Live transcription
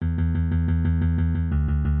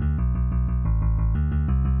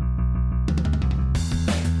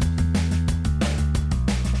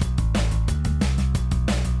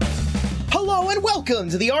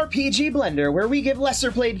Welcome to the RPG Blender, where we give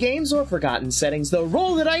lesser-played games or forgotten settings the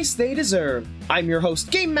roll the dice they deserve. I'm your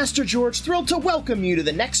host, Game Master George, thrilled to welcome you to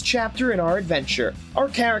the next chapter in our adventure. Our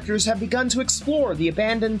characters have begun to explore the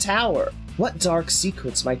abandoned tower. What dark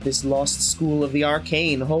secrets might this lost school of the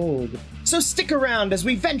arcane hold? So stick around as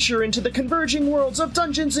we venture into the converging worlds of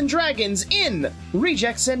Dungeons & Dragons in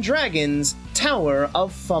Rejects and Dragons, Tower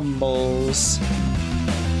of Fumbles.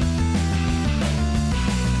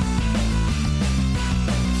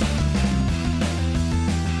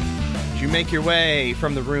 You make your way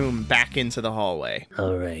from the room back into the hallway.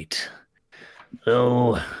 All right.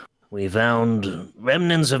 So, we found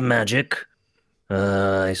remnants of magic.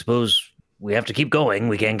 I suppose we have to keep going.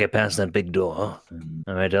 We can't get past that big door.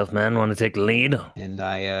 All right, Elfman, want to take the lead? And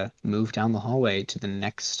I move down the hallway to the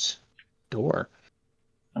next door.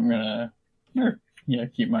 I'm gonna,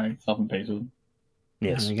 keep myself in pace with.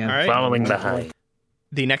 Yes, All right. Following behind.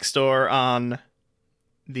 The next door on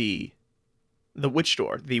the which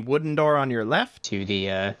door? The wooden door on your left? To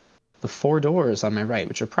the four doors on my right,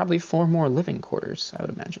 which are probably four more living quarters, I would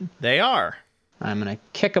imagine. They are. I'm going to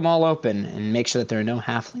kick them all open and make sure that there are no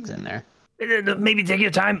halflings in there. Maybe take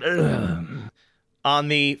your time. On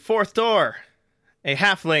the fourth door, a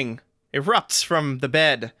halfling erupts from the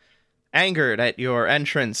bed, angered at your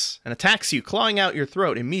entrance, and attacks you, clawing out your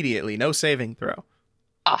throat immediately. No saving throw.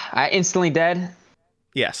 I instantly dead?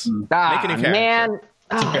 Yes. Make Ah, any character. man.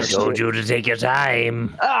 I told you to take your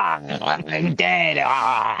time. I'm dead.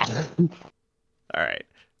 All right.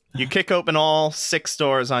 You kick open all 6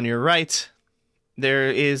 doors on your right.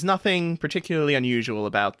 There is nothing particularly unusual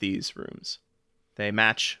about these rooms. They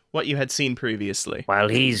match what you had seen previously. While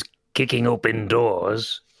he's kicking open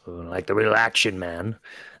doors, like the real action man,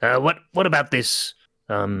 what about this?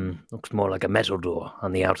 Looks more like a metal door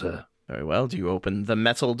on the outer. Very well. Do you open the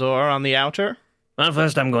metal door on the outer? Well,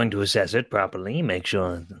 first I'm going to assess it properly, make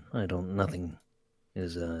sure nothing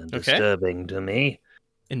is disturbing to me.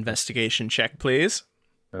 Investigation check, please.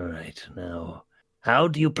 All right, now, how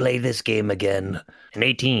do you play this game again? An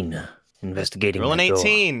 18, investigating Roll an the door.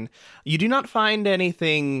 18. You do not find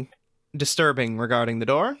anything disturbing regarding the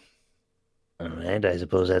door. All right, I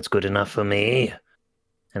suppose that's good enough for me,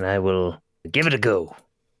 and I will give it a go.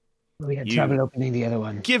 We had You- trouble opening the other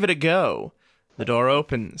one. Give it a go. The door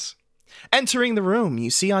opens. Entering the room,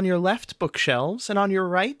 you see on your left bookshelves and on your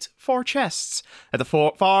right 4 chests. At the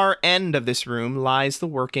far end of this room lies the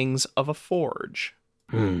workings of a forge.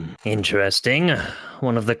 Interesting.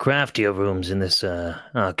 One of the craftier rooms in this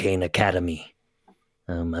arcane academy.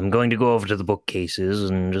 I'm going to go over to the bookcases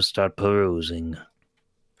and just start perusing.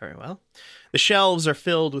 Very well. The shelves are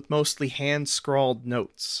filled with mostly hand-scrawled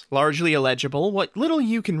notes. Largely illegible, what little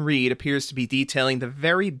you can read appears to be detailing the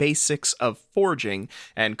very basics of forging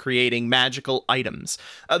and creating magical items.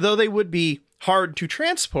 Though they would be hard to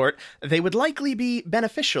transport, they would likely be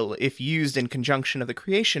beneficial if used in conjunction of the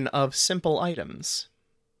creation of simple items.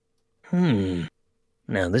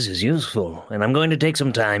 Now this is useful, and I'm going to take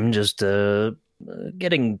some time just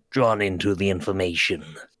getting drawn into the information.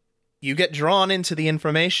 You get drawn into the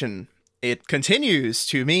information. It continues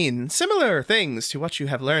to mean similar things to what you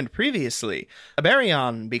have learned previously.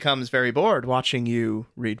 Aberion becomes very bored watching you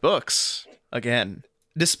read books again.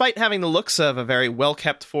 Despite having the looks of a very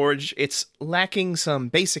well-kept forge, it's lacking some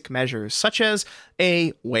basic measures, such as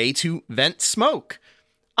a way to vent smoke.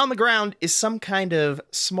 On the ground is some kind of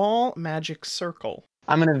small magic circle.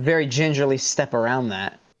 I'm going to very gingerly step around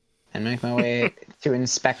that and make my way to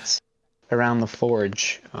inspect around the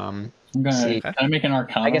forge. I'm gonna can I make an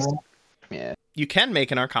Arcana I guess- roll? Yeah. You can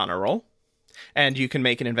make an Arcana roll, and you can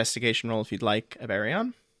make an investigation roll if you'd like,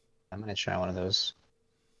 Aberion. I'm going to try one of those.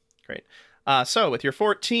 Great. So, with your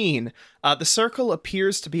 14, the circle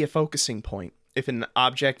appears to be a focusing point. If an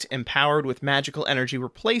object empowered with magical energy were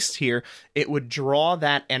placed here, it would draw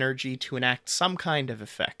that energy to enact some kind of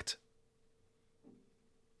effect.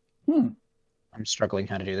 I'm struggling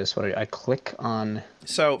how to do this. What do I click on?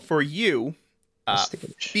 So, for you,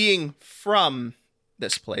 Investigation. being from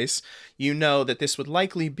this place, you know that this would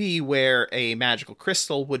likely be where a magical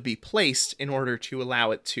crystal would be placed in order to allow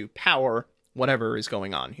it to power whatever is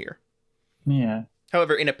going on here. Yeah.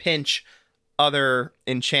 However, in a pinch, other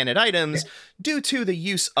enchanted items, due to the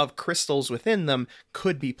use of crystals within them,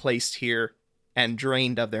 could be placed here and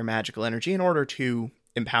drained of their magical energy in order to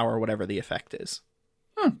empower whatever the effect is.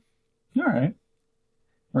 All right.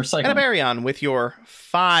 Recycling. And Aberion, with your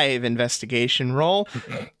 5 investigation roll,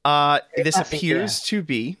 this appears to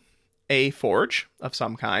be a forge of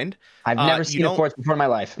some kind. I've never seen a forge before in my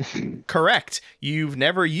life. Correct. You've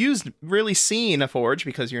never really seen a forge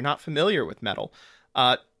because you're not familiar with metal.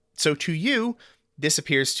 So to you, this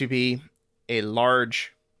appears to be a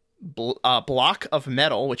large block of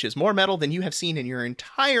metal, which is more metal than you have seen in your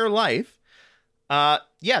entire life.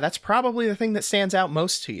 Yeah, that's probably the thing that stands out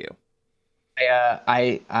most to you.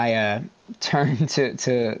 I turn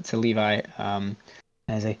to Levi and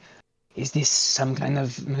I say, "Is this some kind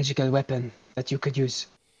of magical weapon that you could use?"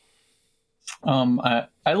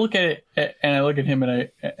 I look at it and I look at him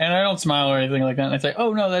and I don't smile or anything like that. And I say,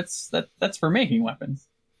 "Oh no, that's for making weapons."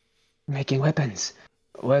 Making weapons.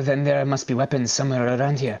 Well, then there must be weapons somewhere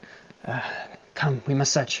around here. Come, we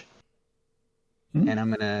must search. And I'm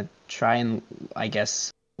gonna try and, I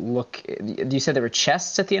guess, look. You said there were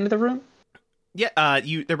chests at the end of the room? Yeah,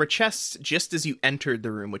 there were chests just as you entered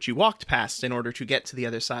the room, which you walked past in order to get to the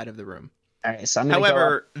other side of the room. All right, so I'm gonna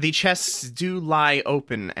However, the chests do lie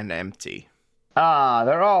open and empty.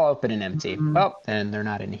 They're all open and empty. Oh, and they're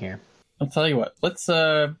not in here. I'll tell you what. Let's.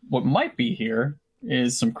 What might be here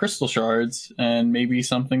is some crystal shards and maybe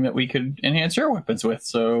something that we could enhance your weapons with.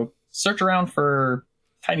 So search around for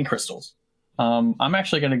tiny crystals. I'm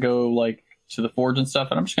actually gonna go like to the forge and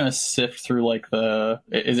stuff, and I'm just gonna sift through like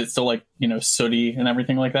is it still like, sooty and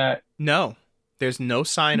everything like that? No, there's no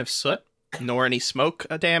sign of soot, nor any smoke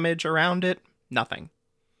damage around it. Nothing.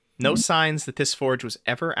 No signs that this forge was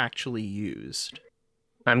ever actually used.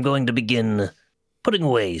 I'm going to begin putting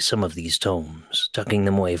away some of these tomes, tucking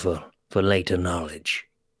them away for later knowledge.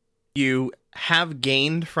 You have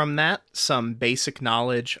gained from that some basic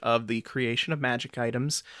knowledge of the creation of magic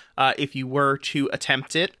items. If you were to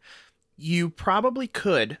attempt it, you probably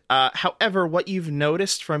could. However, what you've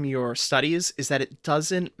noticed from your studies is that it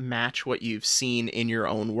doesn't match what you've seen in your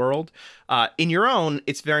own world. In your own,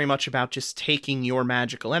 it's very much about just taking your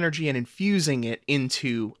magical energy and infusing it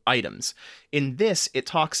into items. In this, it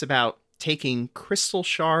talks about taking crystal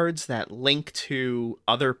shards that link to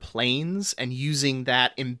other planes and using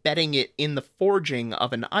that, embedding it in the forging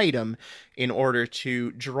of an item in order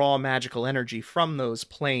to draw magical energy from those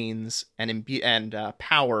planes and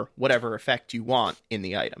power whatever effect you want in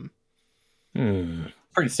the item.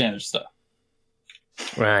 Pretty standard stuff.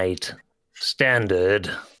 Right.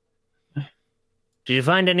 Standard. Did you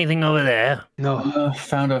find anything over there? No.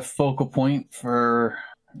 Found a focal point for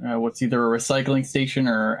what's either a recycling station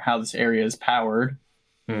or how this area is powered.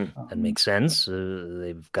 That makes sense.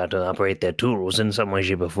 They've got to operate their tools in some way,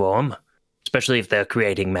 shape, or form, especially if they're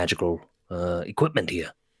creating magical equipment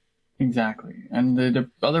here. Exactly. And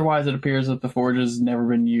otherwise it appears that the forge has never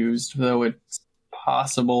been used, though it's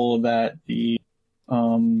possible that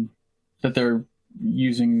that they're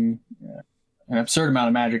using an absurd amount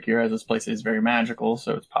of magic here, as this place is very magical,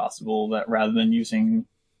 so it's possible that rather than using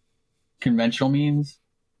conventional means,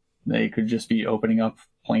 they could just be opening up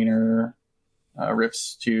planar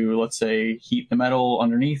rifts to, let's say, heat the metal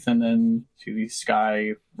underneath and then to the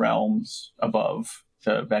sky realms above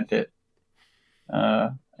to vent it.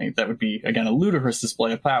 I think that would be, again, a ludicrous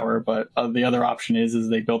display of power, but the other option is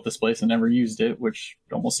they built this place and never used it, which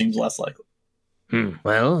almost seems less likely.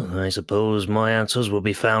 Well, I suppose more answers will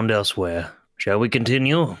be found elsewhere. Shall we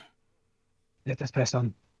continue? Let us press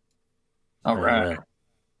on. All right.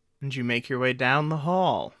 And you make your way down the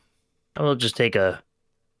hall. I will just take a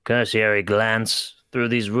cursory glance through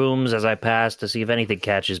these rooms as I pass to see if anything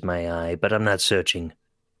catches my eye, but I'm not searching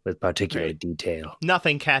with particular detail.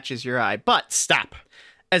 Nothing catches your eye, but stop.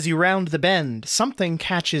 As you round the bend, something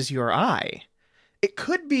catches your eye. It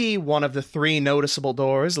could be one of the 3 noticeable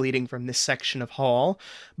doors leading from this section of hall,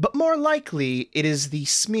 but more likely it is the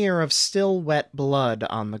smear of still wet blood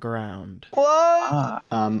on the ground. What?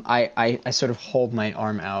 I sort of hold my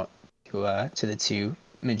arm out to the 2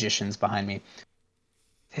 magicians behind me.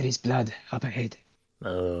 There is blood up ahead.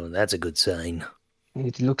 Oh, that's a good sign. And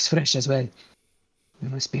it looks fresh as well. We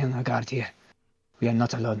must be on our guard here. We are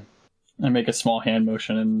not alone. I make a small hand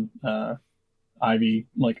motion and Ivy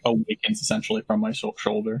awakens essentially from my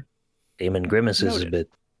shoulder. Damon grimaces a bit.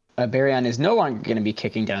 Baryon is no longer going to be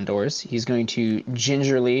kicking down doors. He's going to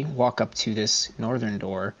gingerly walk up to this northern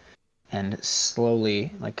door and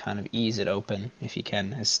slowly, kind of ease it open, if he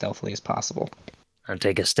can, as stealthily as possible. I'll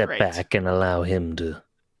take a step back and allow him to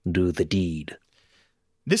do the deed.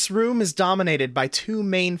 This room is dominated by 2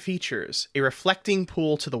 main features, a reflecting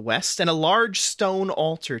pool to the west and a large stone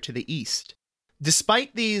altar to the east.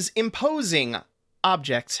 Despite these imposing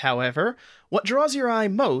objects, however, what draws your eye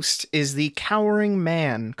most is the cowering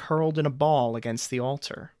man curled in a ball against the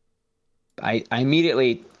altar. I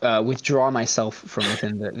immediately withdraw myself from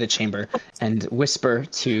within the chamber and whisper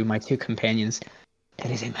to my 2 companions,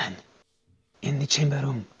 "There is a man in the chamber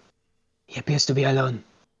room. He appears to be alone."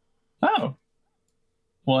 Oh.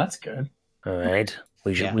 Well, that's good. All right.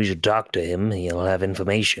 We should talk to him. He'll have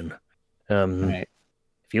information. Right.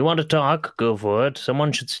 If you want to talk, go for it.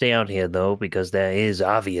 Someone should stay out here, though, because there is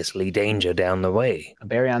obviously danger down the way.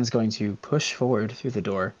 Barion's going to push forward through the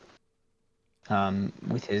door,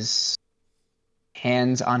 with his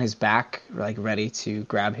hands on his back, like ready to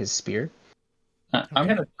grab his spear. I'm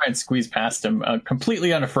going to try and squeeze past him,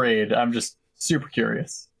 completely unafraid. I'm just super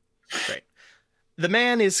curious. Great. The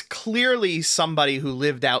man is clearly somebody who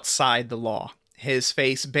lived outside the law. His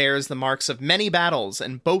face bears the marks of many battles,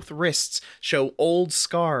 and both wrists show old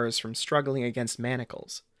scars from struggling against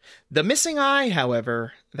manacles. The missing eye,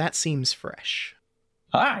 however, that seems fresh.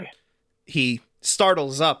 Hi. He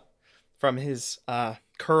startles up from his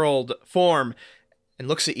curled form and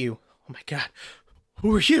looks at you. Oh my god,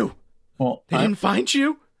 who are you? Well, They didn't find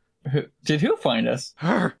you? who find us?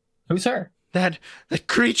 Her. Who's her? That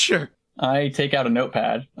creature. I take out a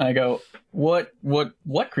notepad. I go, what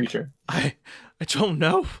creature? I don't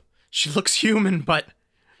know. She looks human, but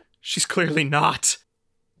she's clearly not.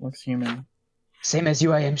 Looks human. Same as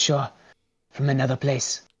you, I am sure. From another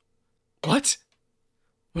place. What?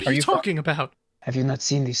 What are Are you you talking about? Have you not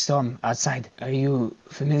seen the storm outside? Are you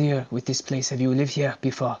familiar with this place? Have you lived here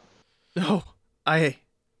before? No, I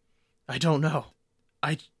don't know.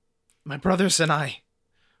 My brothers and I,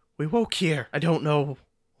 we woke here. I don't know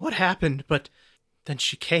what happened, but then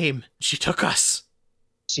she came. She took us.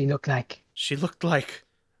 She looked like... She looked like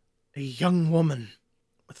a young woman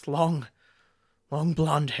with long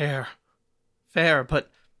blonde hair. Fair, but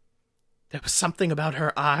there was something about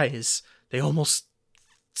her eyes. They almost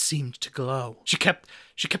seemed to glow. She kept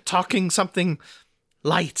talking something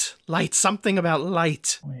light, something about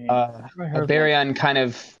light. Wait, have I heard Barion kind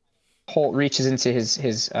of reaches into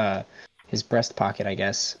his breast pocket, I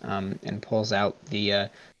guess, and pulls out the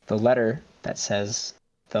letter that says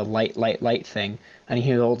the light thing, and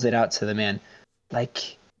he holds it out to the man.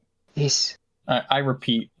 Like this. I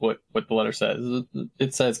repeat what the letter says.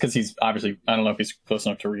 It says, because he's obviously, I don't know if he's close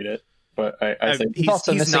enough to read it, but I say, He's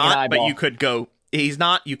also missing an not, but eyeball. you could go. He's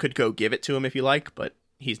not. You could go give it to him if you like, but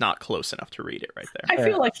he's not close enough to read it right there. I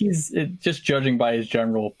feel like he's, just judging by his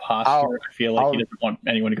general posture, I feel like he doesn't want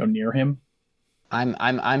anyone to go near him. I'm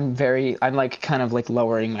like kind of like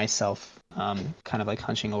lowering myself, kind of like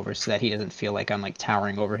hunching over so that he doesn't feel like I'm like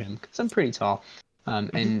towering over him, because I'm pretty tall,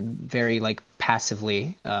 and very like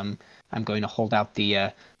passively, I'm going to hold out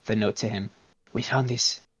the note to him. We found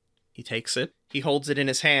this. He takes it. He holds it in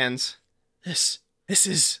his hands. This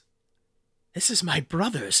is my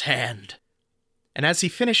brother's hand. And as he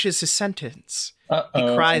finishes his sentence, he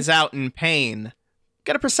cries out in pain.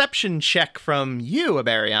 Get a perception check from you,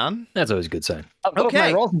 Abarion. That's always a good sign. Okay.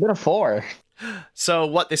 My roll's been a 4. So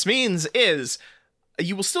what this means is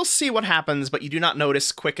you will still see what happens, but you do not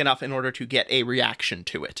notice quick enough in order to get a reaction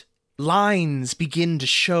to it. Lines begin to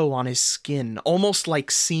show on his skin, almost like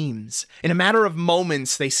seams. In a matter of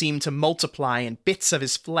moments, they seem to multiply and bits of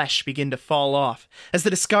his flesh begin to fall off. As the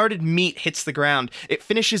discarded meat hits the ground, it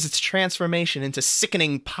finishes its transformation into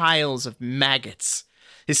sickening piles of maggots.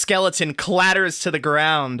 His skeleton clatters to the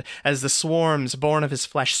ground as the swarms born of his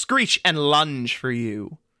flesh screech and lunge for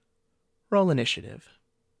you. Roll initiative.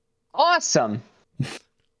 Awesome.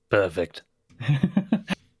 Perfect.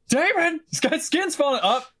 David, this guy's skin's falling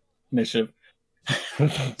up. Initiative.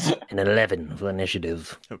 An 11 for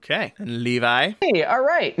initiative. Okay. And Levi. Hey, all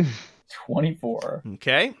right. 24.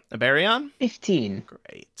 Okay. Abarion. 15.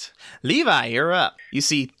 Great. Levi, you're up. You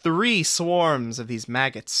see 3 swarms of these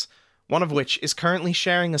maggots, one of which is currently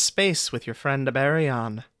sharing a space with your friend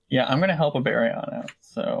Abarion. Yeah, I'm gonna help a Baryon out.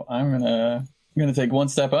 So I'm gonna take one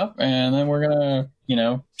step up, and then we're gonna,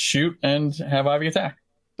 shoot and have Ivy attack.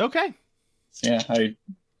 Okay. Yeah, I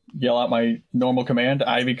yell out my normal command,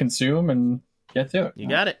 Ivy consume, and get to it. You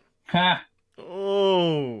got it. Ha!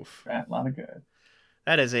 Oh, A lot of good.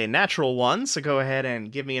 that is a natural 1, so go ahead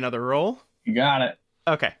and give me another roll. You got it.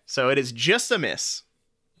 Okay, so it is just a miss.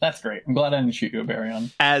 That's great. I'm glad I didn't shoot you a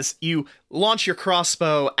Baryon. As you launch your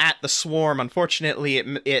crossbow at the swarm, unfortunately,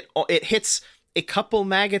 it hits a couple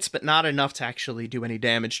maggots, but not enough to actually do any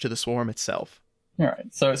damage to the swarm itself. All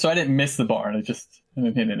right. So I didn't miss the barn. I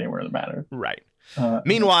didn't hit anywhere that mattered. Right.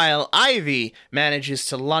 Meanwhile, Ivy manages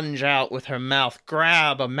to lunge out with her mouth,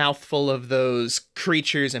 grab a mouthful of those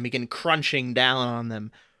creatures, and begin crunching down on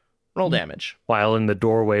them. Roll damage. While in the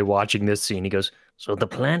doorway watching this scene, he goes, "So the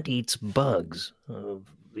plant eats bugs.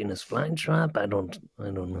 Venus flytrap? I don't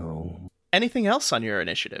know." Anything else on your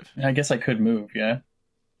initiative? I guess I could move, yeah?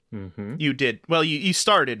 Mm-hmm. You did. Well, you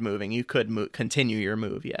started moving. You could continue your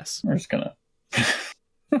move, yes. We're just gonna...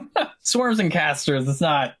 Swarms and casters, it's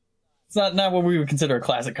not what we would consider a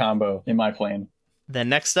classic combo in my plane. Then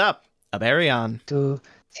next up, Abarion. To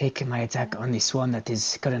take my attack on the swarm that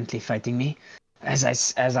is currently fighting me,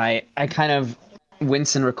 as I kind of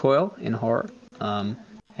wince and recoil in horror,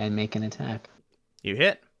 and make an attack. You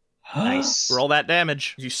hit. Nice. Roll that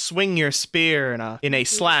damage. You swing your spear in a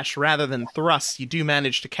slash rather than thrust. You do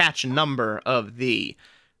manage to catch a number of the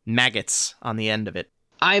maggots on the end of it.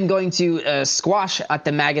 I'm going to squash at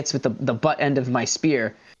the maggots with the butt end of my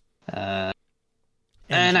spear.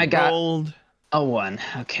 And I got rolled a 1.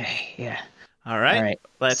 Okay, yeah. All right. All right.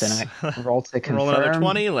 Let's So now I roll to confirm. roll another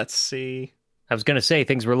 20. Let's see. I was gonna say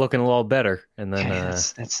things were looking a lot better, and then Okay,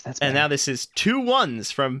 that's And better. now this is 2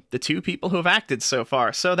 1s from the 2 people who have acted so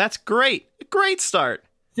far. So that's great. A great start.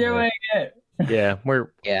 Doing it. yeah,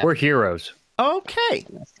 we're heroes. Okay.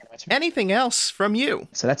 Anything else from you?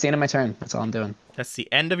 So that's the end of my turn. That's all I'm doing. That's the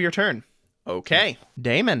end of your turn. Okay.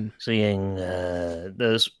 Damon. Seeing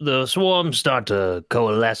the swarms start to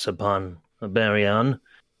coalesce upon Aberion,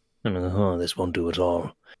 and this won't do at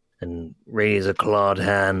all, and raise a clawed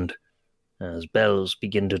hand as bells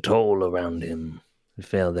begin to toll around him. They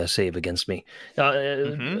fail their save against me.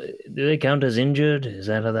 Do they count as injured? Is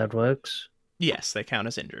that how that works? Yes, they count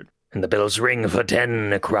as injured. And the bells ring for 10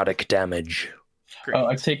 necrotic damage. Great.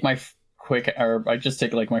 I take my I just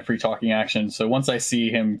take like my free talking action. So once I see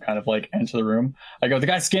him kind of like enter the room, I go, the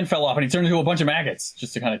guy's skin fell off and he turned into a bunch of maggots,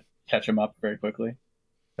 just to kind of catch him up very quickly.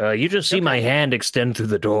 You just see my hand extend through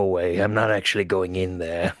the doorway. I'm not actually going in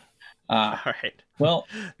there. All right. Well,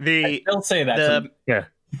 I still say that. Yeah.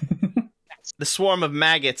 The swarm of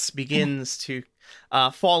maggots begins to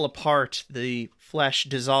fall apart, the flesh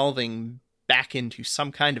dissolving back into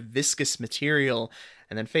some kind of viscous material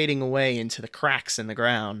and then fading away into the cracks in the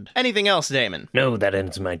ground. Anything else, Damon? No, that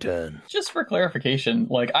ends my turn. Just for clarification,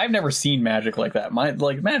 like I've never seen magic like that.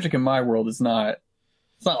 Magic in my world is not.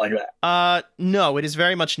 It's not like that. No, it is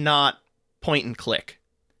very much not point and click.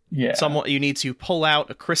 Yeah. You need to pull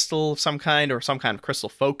out a crystal of some kind, or some kind of crystal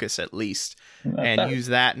focus at least, and use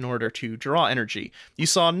that in order to draw energy. You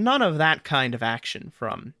saw none of that kind of action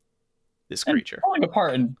from this creature. Pulling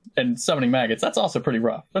apart and summoning maggots, that's also pretty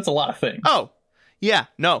rough. That's a lot of things. Oh, yeah,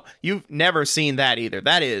 no, you've never seen that either.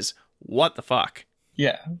 That is, what the fuck?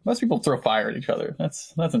 Yeah. Most people throw fire at each other.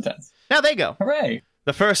 That's intense. Now they go. Hooray.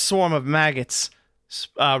 The first swarm of maggots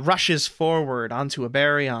rushes forward onto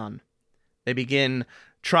Aberion. They begin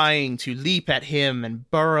trying to leap at him and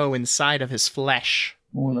burrow inside of his flesh.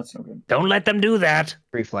 Oh, that's no good. Don't let them do that.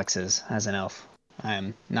 Reflexes as an elf.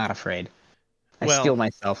 I'm not afraid. I Well- steel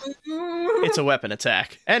myself. It's a weapon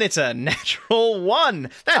attack, and it's a natural 1.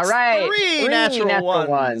 That's All right, three three natural natural ones.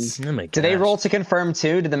 ones. Oh my Do they gosh. roll to confirm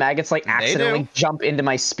too? Do the maggots like They accidentally do. jump into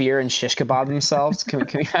my spear and shish kebab themselves? Can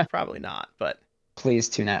we have Probably not, but please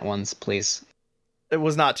 2 nat ones, please? it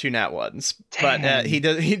was not 2 nat 1s. But Damn. he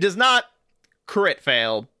does not crit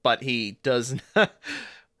fail, but he does.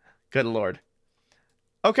 Good lord.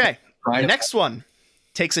 Okay, Right. the next one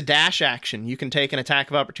takes a dash action. You can take an attack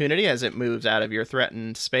of opportunity as it moves out of your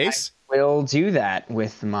threatened space. Will do that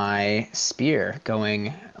with my spear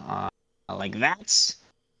going like that.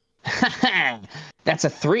 That's a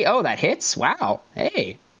 3. Oh, that hits. Wow.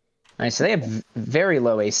 Hey. All right, so they have very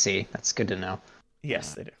low AC. That's good to know.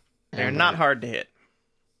 Yes, they do. They're And, not hard to hit.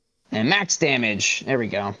 And max damage. There we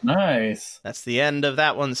go. Nice. That's the end of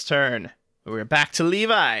that one's turn. We're back to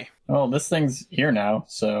Levi. Oh, this thing's here now,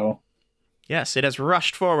 so Yes, it has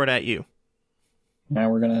rushed forward at you. now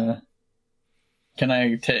we're gonna. Can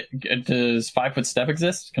I take? Does 5-foot step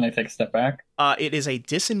exist? Can I take a step back? It is a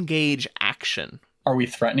disengage action. Are we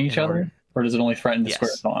threatening each In other, order- or does it only threaten the Yes.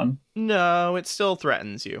 square it's on? No, it still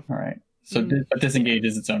threatens you. All right. So Hmm. but disengage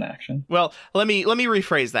is its own action. Well, let me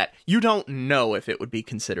rephrase that. You don't know if it would be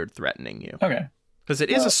considered threatening you, Okay, because it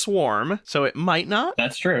is a swarm, so it might not.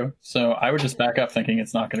 that's true. So I would just back up, thinking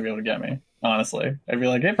it's not going to be able to get me. Honestly, I'd be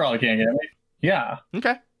like, it probably can't get me. Yeah,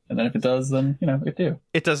 Okay, and then if it does, then it do.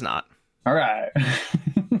 it does not. All right.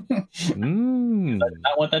 Mm.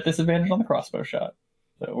 I want that disadvantage on the crossbow shot.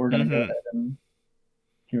 So we're gonna go Mhm. ahead and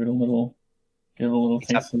give it a little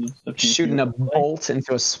taste of the Shooting a bolt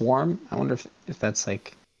into a swarm. I wonder if that's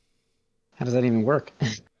like, how does that even work?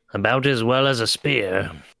 About as well as a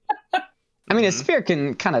spear. I mean, a spear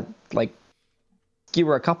can kind of like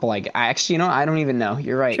skewer a couple. Like, actually, I don't even know.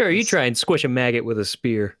 You're right. Sure, you It's- try and squish a maggot with a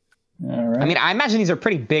spear. All right. I mean, I imagine these are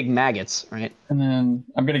pretty big maggots, right? and then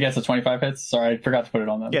I'm gonna guess a 25 hits. Sorry, I forgot to put it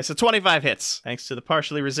on them. Yeah, so 25 hits, thanks to the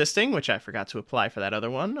partially resisting, which I forgot to apply for that other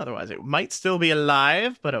one. Otherwise, it might still be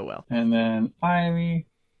alive, but oh well. And then Ivy,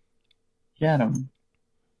 get him.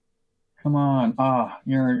 Come on.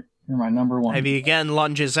 You're my number one. Ivy again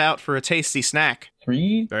lunges out for a tasty snack.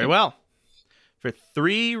 3. Very well. For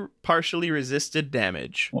 3 partially resisted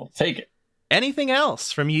damage. Well, take it. Anything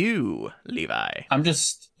else from you, Levi? I'm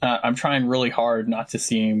just, I'm trying really hard not to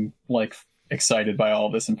seem like excited by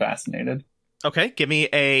all this and fascinated. Okay, give me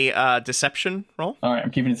a deception roll. All right,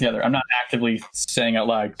 I'm keeping it together. I'm not actively saying out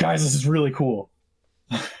loud, guys, this is really cool.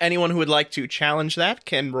 Anyone who would like to challenge that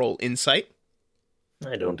can roll insight.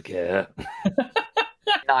 I don't care.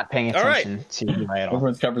 Not paying All right. attention to Levi at all.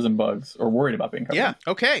 Everyone's covers and bugs, or worried about being covered. Yeah,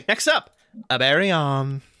 okay. Next up,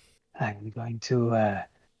 Aberion. I'm going to.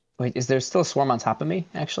 Wait, is there still a swarm on top of me,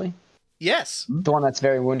 actually? Yes. The one that's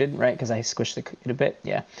very wounded, right? Because I squished it a bit.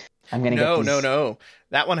 Yeah. I'm going to get these... No.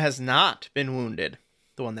 That one has not been wounded.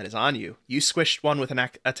 The one that is on you. You squished one with an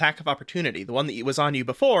attack of opportunity. The one that was on you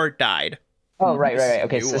before died. Oh, right.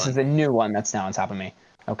 Okay, New so this is the new one that's now on top of me.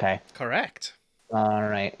 Okay. Correct. All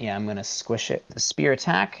right. Yeah, I'm going to squish it. The spear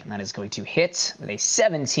attack, and that is going to hit with a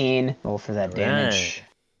 17. Roll for that damage.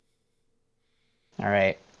 All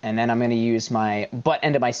right. And then I'm going to use my butt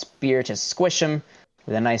end of my spear to squish him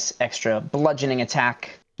with a nice extra bludgeoning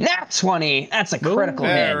attack. Nat 20! That's a critical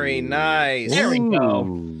hit. Very nice. There we go.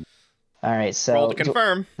 Ooh. All right, so... Roll to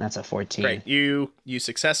confirm. That's a 14. Great. You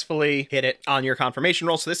successfully hit it on your confirmation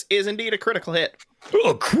roll, so this is indeed a critical hit.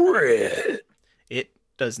 Oh, crit! It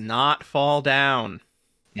does not fall down.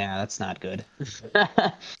 Yeah, that's not good.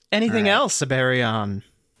 Anything All right. else, Aberion?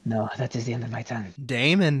 No, that is the end of my turn.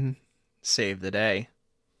 Damon saved the day.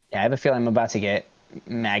 Yeah, I have a feeling I'm about to get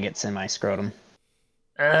maggots in my scrotum.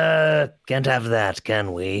 Can't have that,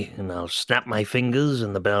 can we? And I'll snap my fingers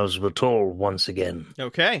and the bells will toll once again.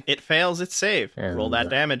 Okay. It fails its save. Roll that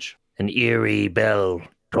damage. An eerie bell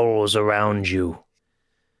tolls around you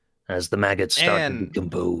as the maggots start to And-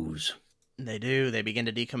 decompose. They do. They begin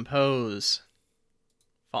to decompose,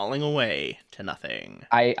 falling away to nothing.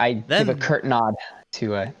 I Then- give a curt nod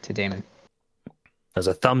to Damon. There's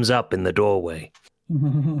a thumbs up in the doorway.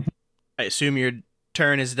 I assume your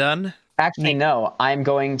turn is done? Actually, no. I'm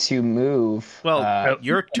going to move. Well,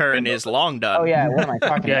 your turn is long done. Oh yeah, what am I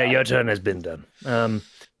talking Yeah, about? your turn has been done.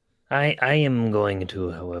 I am going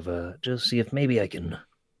to, however, just see if maybe I can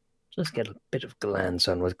just get a bit of glance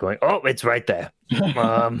on what's going. Oh, it's right there.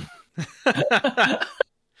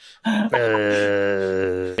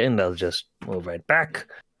 And I'll just move right back.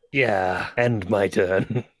 Yeah, end my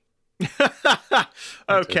turn.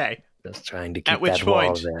 Okay. Just trying to keep At which that wall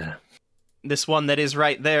point- there. This one that is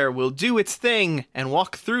right there will do its thing and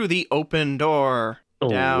walk through the open door Oh,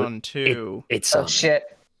 down to... It's Oh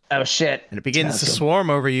shit! Oh shit! And it begins to That's swarm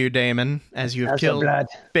over you, Damon, as you have That's killed blood.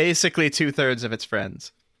 basically 2/3 of its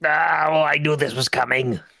friends. well, I knew this was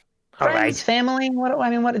coming. All Friends, right. family.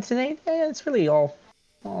 What today? It's really all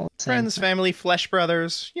the same. Friends, family, flesh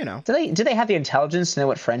brothers, you know. Do they have the intelligence to know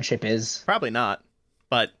what friendship is? Probably not.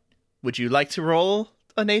 But would you like to roll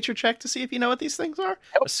a nature check to see if you know what these things are?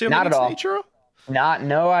 Nope, Assuming not at it's all. nature?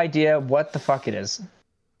 No idea what the fuck it is.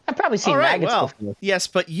 I've probably seen All right, maggots well, before. yes,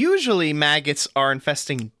 but usually maggots are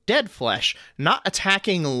infesting dead flesh, not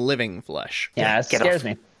attacking living flesh. Yeah, it get scares off.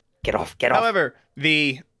 me. Get off. Get off. However,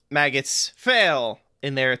 the maggots fail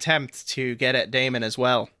in their attempt to get at Damon as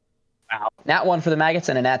well. Wow. Nat 1 for the maggots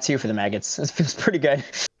and a nat 2 for the maggots. This feels pretty good.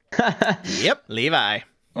 Yep, Levi.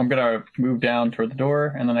 I'm gonna move down toward the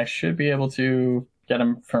door, and then I should be able to get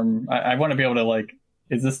him from. I want to be able to like.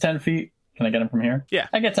 Is this 10 feet? Can I get him from here? Yeah.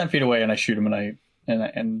 I get 10 feet away, and I shoot him, and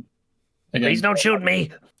again, Please don't shoot me.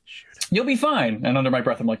 Shoot him, You'll be fine. And under my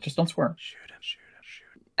breath, I'm like, just don't swear. shoot him, shoot him, shoot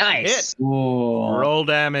him. Nice. Ooh. Roll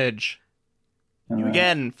damage. You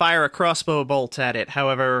again fire a crossbow bolt at it.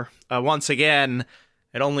 However, once again,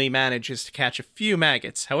 it only manages to catch a few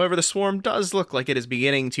maggots. However, the swarm does look like it is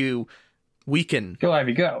beginning to weaken. Go,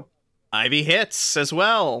 Ivy, go. Ivy hits as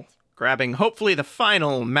well, grabbing hopefully the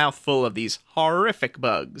final mouthful of these horrific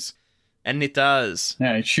bugs. And it does.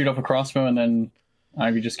 Yeah, I shoot up a crossbow, and then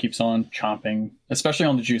Ivy just keeps on chomping, especially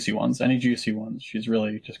on the juicy ones. Any juicy ones, she's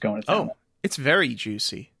really just going to town. Oh, it's very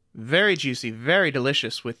juicy, very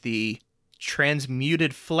delicious with the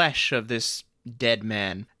transmuted flesh of this dead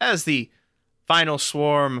man as the final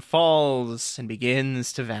swarm falls and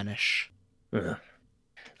begins to vanish.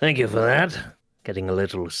 Thank you for that. Getting a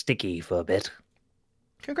little sticky for a bit.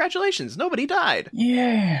 Congratulations, nobody died.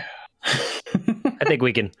 Yeah. I think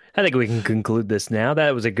we can conclude this now.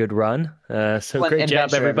 That was a good run. So Excellent great job,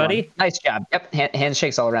 adventure, everybody. everyone. Nice job. Yep,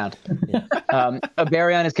 handshakes all around.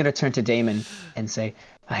 Aberion is going to turn to Damon and say,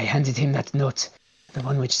 I handed him that note, the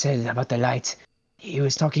one which said about the light. He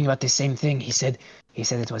was talking about the same thing. He said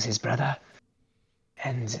it was his brother.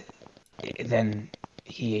 And then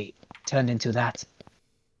he turned into that.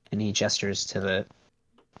 And he gestures to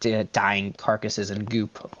the dying carcasses and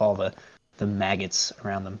goop of all the maggots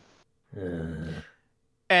around them.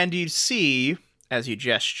 And you see, as you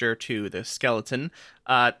gesture to the skeleton.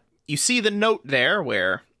 You see the note there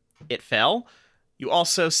where it fell. You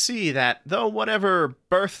also see that though whatever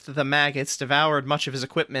birthed the maggots devoured much of his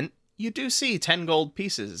equipment, you do see 10 gold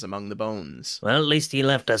pieces among the bones. Well, at least he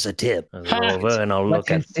left us a tip. I'll go over and I'll What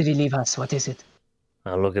look at did he leave us? What is it?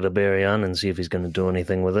 Aberion and see if he's going to do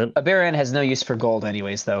anything with it. Aberion has no use for gold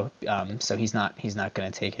anyways, though, so he's not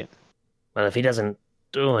going to take it. Well, if he doesn't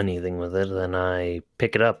do anything with it, then I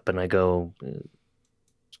pick it up and I go,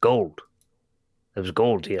 it's gold. There's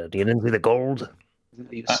gold here. Do you didn't see the gold? No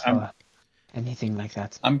use for anything like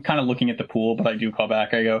that. I'm kind of looking at the pool, but I do call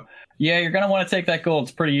back. I go, yeah, you're going to want to take that gold.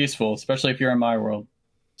 It's pretty useful, especially if you're in my world.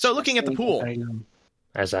 So looking at the pool,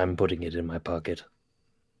 As I'm putting it in my pocket.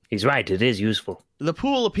 He's right, it is useful. the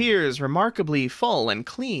pool appears remarkably full and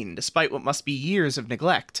clean despite what must be years of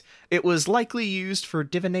neglect. It was likely used for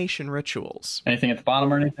divination rituals. Anything at the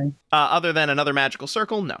bottom or anything? Other than another magical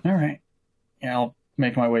circle, no. All right. Yeah, I'll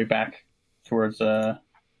make my way back towards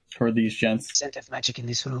toward these gents. Scent of magic in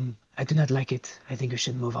this room. I do not like it. I think we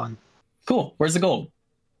should move on. Cool. Where's the gold?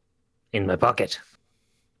 In my pocket.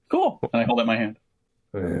 Cool. And I hold out my hand.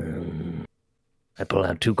 I pull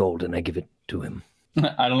out 2 gold and I give it to him.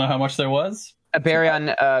 I don't know how much there was.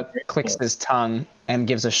 Aberion clicks his tongue and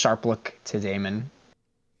gives a sharp look to Damon.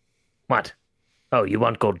 What? Oh, you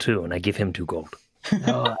want gold too, and I give him 2 gold.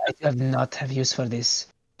 No, I do not have use for this.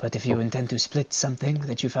 But if you intend to split something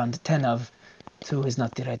that you found 10 of, 2 is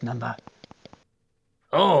not the right number.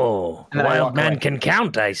 Oh, And the then I wild walk man away. can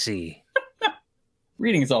count, I see.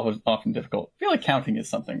 Reading is often difficult. I feel like counting is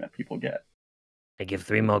something that people get. I give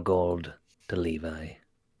 3 more gold to Levi.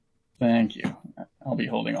 Thank you. I'll be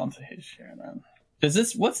holding on to his share then.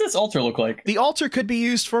 What's this altar look like? The altar could be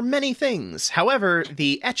used for many things. However,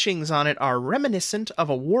 the etchings on it are reminiscent of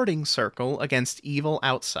a warding circle against evil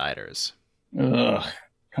outsiders. Ugh.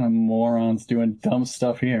 Kind of morons doing dumb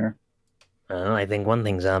stuff here. Well, I think one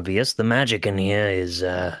thing's obvious. The magic in here is,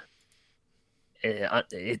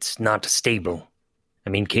 it's not stable. I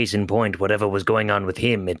mean, case in point, whatever was going on with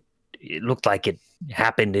him, it looked like it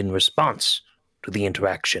happened in response to the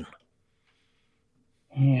interaction.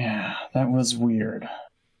 Yeah, that was weird.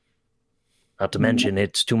 Not to mention,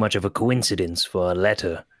 it's too much of a coincidence for a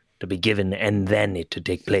letter to be given and then it to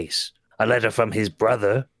take place. A letter from his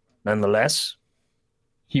brother, nonetheless.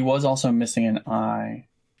 He was also missing an eye.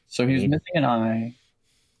 So he was missing an eye,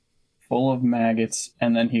 full of maggots,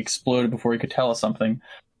 and then he exploded before he could tell us something.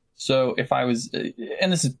 So if I was,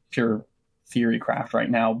 and this is pure theory craft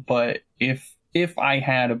right now, but if I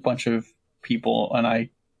had a bunch of people and I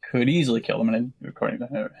could easily kill them, and according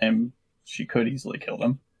to him, she could easily kill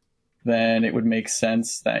them, then it would make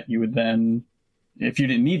sense that you would then, if you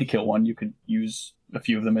didn't need to kill one, you could use a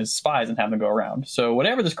few of them as spies and have them go around. So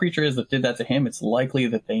whatever this creature is that did that to him, it's likely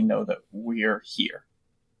that they know that we're here.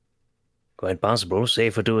 Quite possible.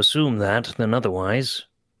 Safer to assume that than otherwise.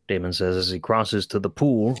 Damon says as he crosses to the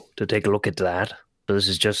pool to take a look at that. So this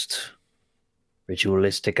is just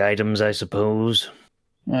ritualistic items, I suppose.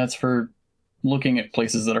 That's for looking at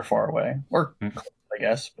places that are far away. Or, I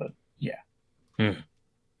guess, but yeah.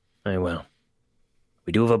 Very well.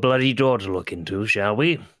 We do have a bloody door to look into, shall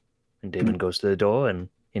we? And Damon goes to the door and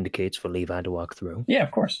indicates for Levi to walk through. Yeah,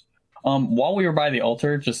 of course. While we were by the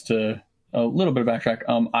altar, just to a little bit of backtrack,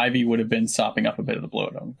 Ivy would have been sopping up a bit of the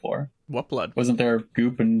blood on the floor. What blood? Wasn't there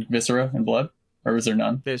goop and viscera and blood? Or was there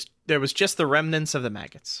none? There was just the remnants of the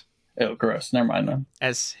maggots. Oh, gross. Never mind then.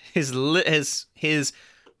 As his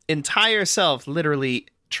entire self literally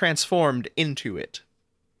transformed into it.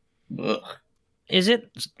 Ugh. Is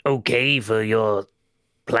it okay for your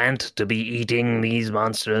plant to be eating these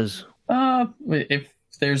monsters? If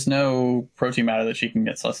there's no protein matter that she can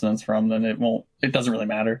get sustenance from, then it doesn't really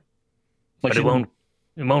matter. Like But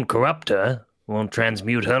it won't corrupt her? Won't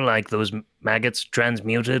transmute her like those maggots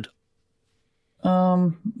transmuted?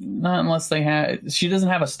 Not unless she doesn't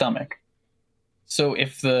have a stomach. So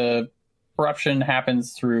if the corruption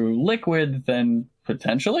happens through liquid, then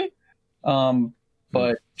potentially.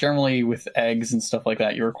 But generally with eggs and stuff like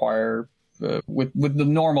that, you require, with the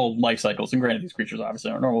normal life cycles, and granted these creatures obviously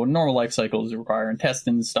are normal life cycles, you require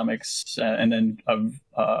intestines, stomachs, and then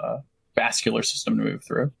a vascular system to move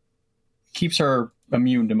through. Keeps her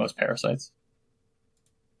immune to most parasites.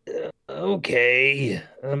 Okay.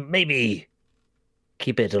 Maybe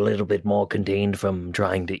keep it a little bit more contained from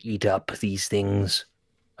trying to eat up these things.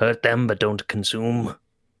 Hurt them, but don't consume.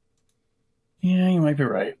 Yeah, you might be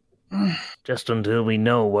right. Just until we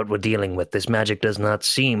know what we're dealing with, this magic does not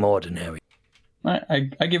seem ordinary. I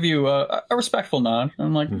give you a respectful nod.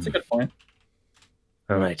 I'm like, it's a good point.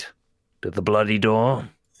 All right. To the bloody door.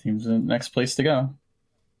 Seems the next place to go.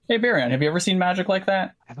 Hey, Barion, have you ever seen magic like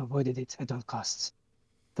that? I've avoided it at all costs.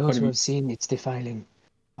 What Those do who you- have seen its defiling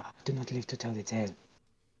do not live to tell the tale.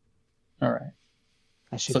 All right.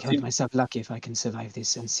 I should So count you- myself lucky if I can survive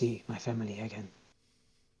this and see my family again.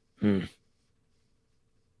 Hmm.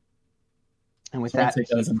 And with So I'd that, say that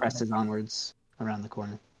he doesn't presses onwards around the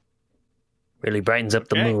corner. Really brightens up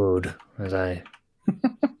the Okay. mood as I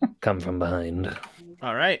come from behind.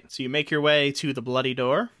 All right, so you make your way to the bloody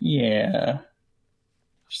door. Yeah.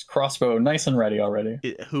 Just crossbow, nice and ready already.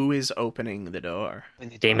 Who is opening the door?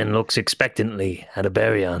 Damon looks expectantly at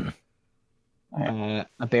Aberion.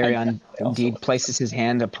 Aberion I also indeed look- places his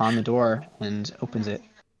hand upon the door and opens it.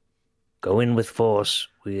 Go in with force.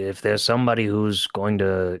 If there's somebody who's going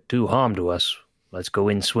to do harm to us, let's go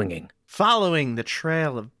in swinging. Following the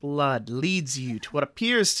trail of blood leads you to what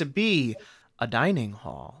appears to be a dining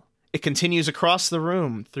hall. It continues across the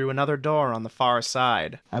room through another door on the far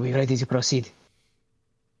side. Are we ready to proceed?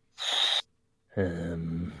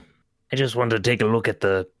 I just wanted to take a look at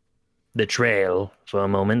the trail for a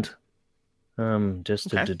moment.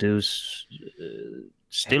 Just to Okay. deduce.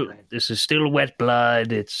 This is still wet blood.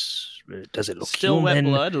 Does it look Still human?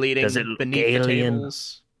 wet blood leading Does it look beneath alien? the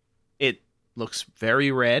tables. It looks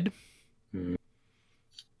very red.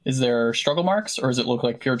 Is there struggle marks, or does it look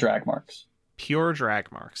like pure drag marks? Pure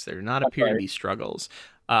drag marks. There do not appear to Okay. be struggles.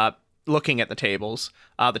 Looking at the tables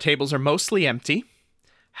are mostly empty.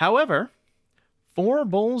 However, 4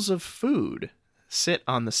 bowls of food sit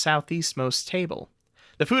on the southeastmost table.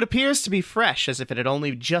 The food appears to be fresh, as if it had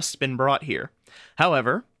only just been brought here.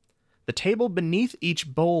 However, the table beneath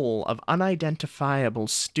each bowl of unidentifiable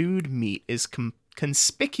stewed meat is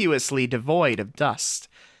conspicuously devoid of dust,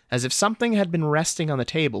 as if something had been resting on the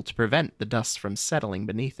table to prevent the dust from settling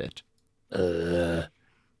beneath it.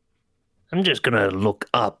 I'm just gonna look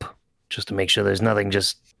up just to make sure there's nothing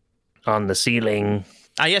just on the ceiling.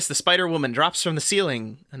 Ah, yes, the Spider Woman drops from the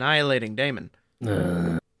ceiling, annihilating Damon.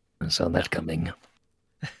 I saw that coming.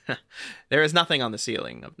 There is nothing on the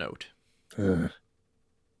ceiling of note. Well,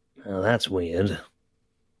 that's weird.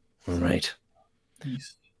 All right.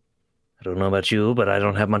 Jeez. I don't know about you, but I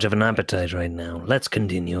don't have much of an appetite right now. Let's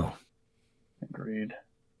continue. Agreed.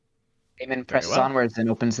 Damon presses well. onwards and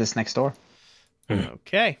opens this next door.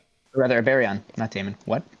 Okay. Or rather, Aberion, not Damon.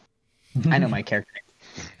 What? I know my character.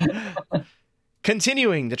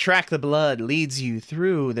 Continuing to track the blood leads you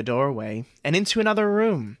through the doorway and into another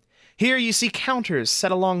room. Here you see counters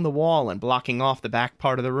set along the wall and blocking off the back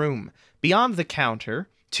part of the room. Beyond the counter,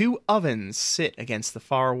 2 ovens sit against the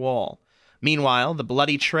far wall. Meanwhile, the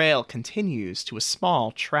bloody trail continues to a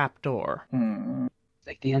small trap door.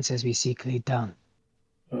 Like the answers we seek lead down.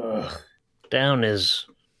 Ugh. Down is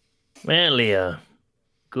rarely a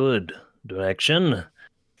good direction.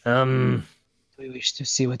 We wish to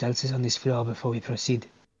see what else is on this floor before we proceed.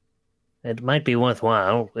 It might be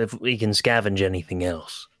worthwhile if we can scavenge anything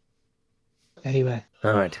else. Very well.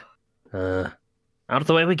 All right. Out of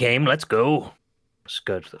the way we came. Let's go.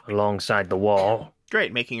 Skirt alongside the wall.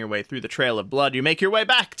 Great, making your way through the trail of blood, you make your way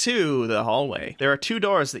back to the hallway. There are 2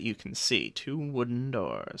 doors that you can see, 2 wooden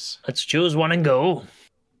doors. Let's choose one and go.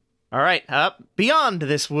 All right, up beyond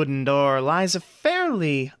this wooden door lies a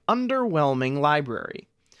fairly underwhelming library.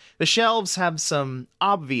 The shelves have some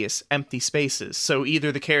obvious empty spaces, so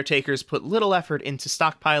either the caretakers put little effort into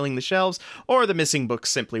stockpiling the shelves, or the missing books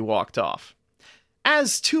simply walked off.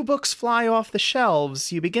 As 2 books fly off the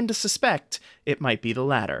shelves, you begin to suspect it might be the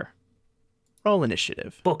latter. Roll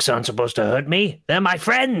initiative. Books aren't supposed to hurt me. They're my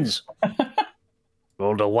friends.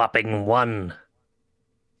 Rolled a whopping 1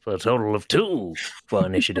 for a total of 2 for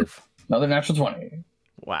initiative. Another natural 20.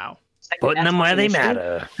 Wow. Putting them where they Initiative?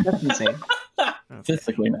 matter. That's insane.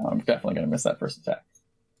 Statistically now, I'm definitely going to miss that first attack.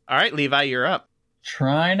 All right, Levi, you're up.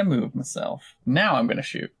 Trying to move myself. Now I'm going to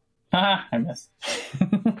shoot. Haha, I missed.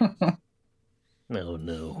 Oh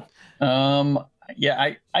no.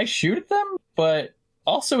 Yeah, I shoot at them, but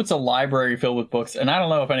also it's a library filled with books, and I don't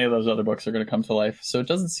know if any of those other books are going to come to life, so it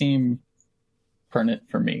doesn't seem pertinent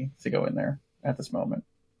for me to go in there at this moment.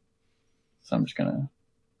 So I'm just gonna,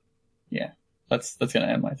 yeah, that's gonna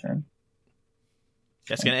end my turn.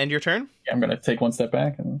 That's going to end your turn? Yeah, I'm gonna take one step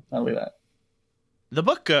back, and that'll be that. The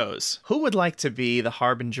book goes, who would like to be the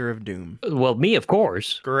Harbinger of Doom? Well, me, of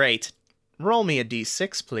course. Great. Roll me a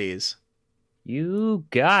d6, please. You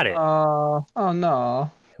got it. Oh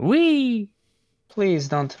no. Wee. Please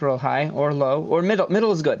don't roll high or low or middle.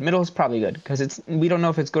 Middle is good. Middle is probably good because we don't know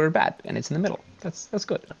if it's good or bad, and it's in the middle. That's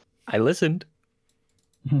good. I listened.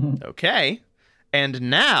 Okay. And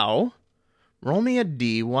now, roll me a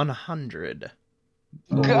d100.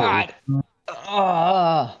 God.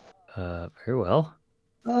 Very well.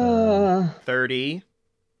 30,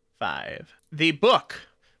 5. The book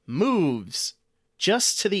moves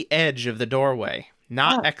just to the edge of the doorway,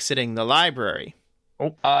 not exiting the library.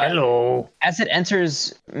 Oh, hello. As it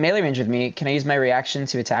enters melee range with me, can I use my reaction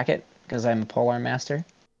to attack it? Because I'm a polearm master.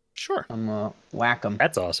 Sure. I'm gonna whack him.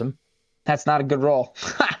 That's awesome. That's not a good roll.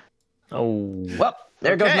 Oh. Well,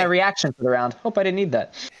 there goes Okay. my reaction for the round. Hope I didn't need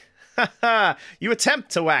that. You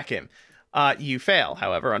attempt to whack him. You fail,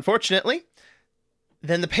 however, unfortunately.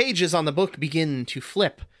 Then the pages on the book begin to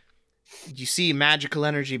flip. You see magical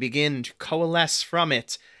energy begin to coalesce from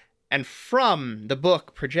it, and from the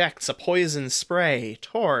book projects a poison spray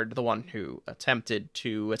toward the one who attempted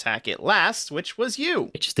to attack it last, which was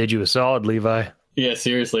you. It just did you a solid, Levi. Yeah,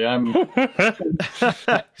 seriously, I'm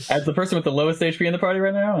as the person with the lowest HP in the party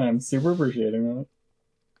right now, and I'm super appreciating that.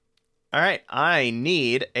 All right, I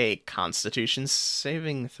need a Constitution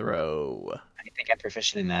saving throw. I think I'm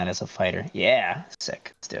proficient in that as a fighter. Yeah,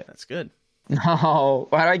 sick. Let's do it. That's good. No,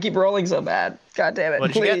 why do I keep rolling so bad? God damn it!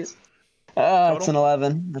 What'd you get? Please. It's an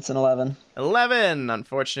 11. That's an 11. 11.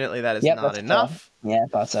 Unfortunately, that is Yep, not that's enough. Yeah, I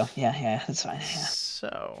thought so. Yeah, that's fine. Yeah.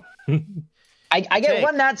 So, I get Take.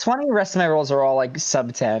 one nat 20. The rest of my rolls are all like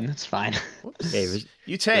sub 10. It's fine. whoops. Hey, was-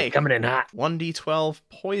 You take coming in hot. 1d12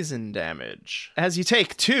 poison damage. As you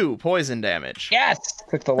take 2 poison damage. Yes!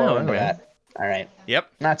 Took the low Oh, end of okay. that. All right. Yep.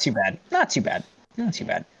 Not too bad. Not too bad. Not too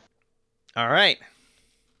bad. All right.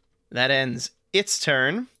 That ends its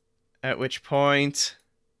turn, at which point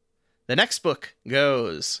the next book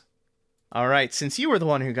goes. All right, since you were the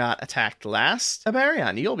one who got attacked last,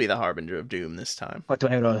 Abarion, you'll be the Harbinger of Doom this time. What do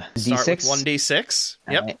I roll? Start D6? with 1d6.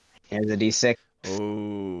 All Yep. right. Here's a D6.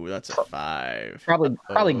 Ooh, that's a 5. Probably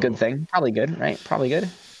Oh. good thing. Probably good, right? Probably good.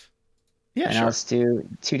 Yeah, And now sure. let's do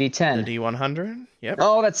The 2d10. D100. Yep.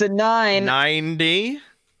 Oh, that's a 9. 90.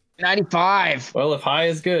 95. Well, if high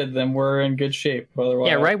is good, then we're in good shape. Otherwise,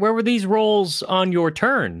 Yeah, right. Where were these rolls on your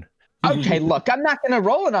turn? Okay, look, I'm not going to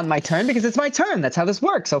roll it on my turn because it's my turn. That's how this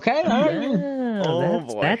works, okay? Oh,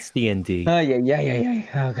 that's, boy. that's D&D. Yeah.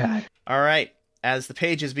 Oh, God. All right. As the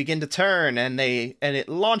pages begin to turn and it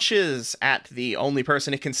launches at the only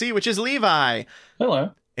person it can see, which is Levi.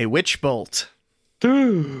 Hello. A witch bolt.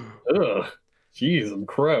 Ugh. Jeez, I'm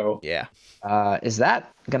crow. Yeah. Is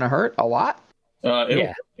that going to hurt a lot?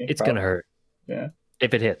 Yeah, it's going to hurt. Yeah.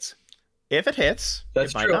 If it hits. If it hits,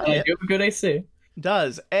 That's it might true. not I hit. do have a good AC.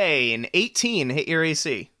 Does an 18 hit your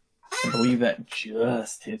AC? I believe that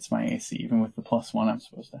just hits my AC, even with the +1 I'm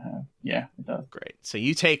supposed to have. Yeah, it does. Great. So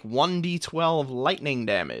you take 1d12 lightning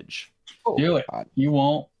damage. Oh, Do it. God. You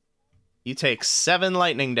won't. You take 7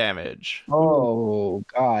 lightning damage. Oh,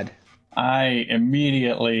 God. I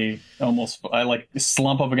immediately I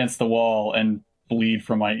slump up against the wall and bleed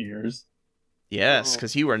from my ears. Yes,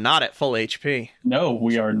 because you are not at full HP. No,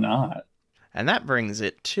 we are not. And that brings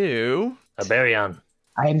it to Abarion.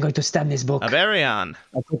 I am going to stab this book. Abarion.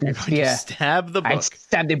 I put that You're going to spear. stab the I book.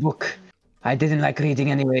 stabbed the book. I didn't like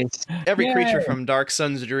reading anyways. Every Yay. creature from Dark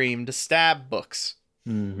Sun's dream to stab books.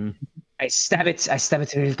 Mm-hmm. I stab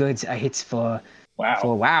it real good. I hit for Wow.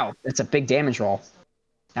 wow. That's a big damage roll.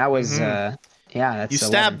 That was Mhm. that's You 11.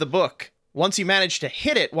 stab the book. Once you manage to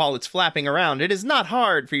hit it while it's flapping around, it is not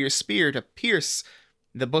hard for your spear to pierce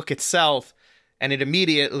the book itself, and it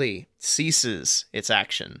immediately ceases its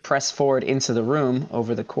action. Press forward into the room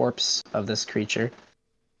over the corpse of this creature.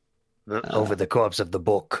 Over the corpse of the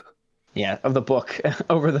book. Yeah, of the book.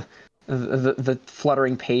 Over the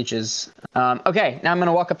fluttering pages. Okay, now I'm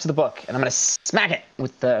gonna walk up to the book and I'm gonna smack it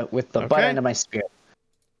with the butt Okay. end of my spear.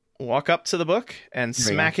 Walk up to the book and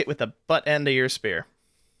There we smack it with the butt end of your spear.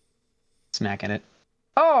 Smacking it.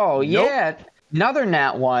 Oh Nope. yeah, another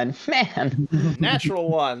nat 1. Man, Natural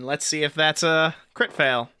 1. Let's see if that's a crit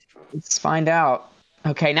fail. let's find out.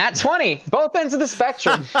 Okay, nat 20. Both ends of the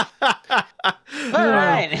spectrum. All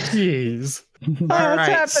right. Jeez. Oh, All what's right,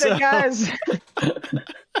 happening, so- guys?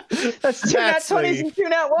 That's 2 nat That's 20s the- and 2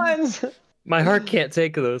 nat 1s. My heart can't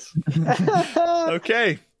take this.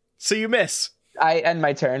 Okay, so you miss. I end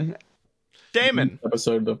my turn. Damon.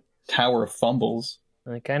 Episode of Tower of Fumbles.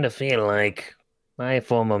 I kind of feel like my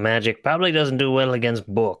form of magic probably doesn't do well against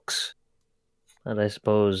books. But I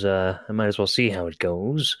suppose I might as well see how it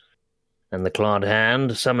goes. And the clawed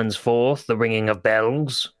hand summons forth the ringing of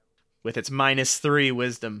bells. With its -3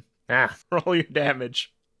 wisdom. Ah, Roll your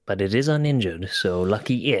damage. but it is uninjured, so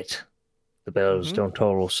lucky it. The bells Mhm. don't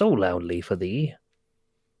toll so loudly for thee.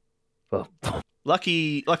 Well,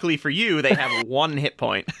 Luckily for you, they have 1 hit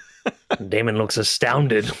point. Damon looks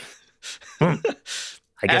astounded. I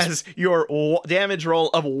guess As your damage roll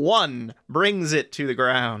of 1 brings it to the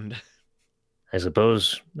ground. I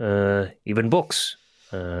suppose even books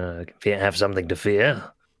have something to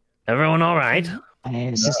fear. Everyone all right?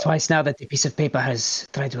 It's just twice now that the piece of paper has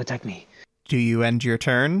tried to attack me. Do you end your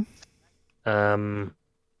turn? I'm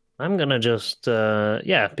gonna just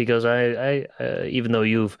because I even though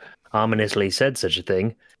you've ominously said such a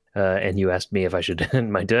thing, and you asked me if I should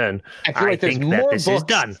end my turn, I feel like there's think that more this is books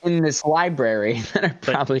done. in this library that are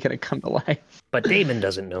probably going to come to life. But Damon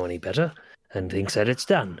doesn't know any better and thinks that it's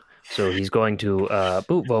done. So he's going to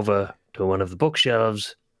move over to one of the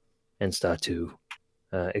bookshelves and start to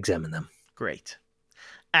examine them. Great.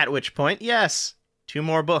 At which point, yes, 2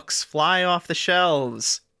 more books fly off the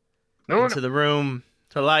shelves into the room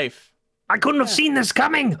to life. I couldn't have seen this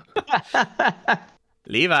coming.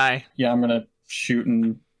 Levi. Yeah, I'm gonna shoot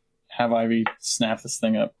and have Ivy snap this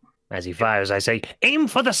thing up. As he fires, I say, aim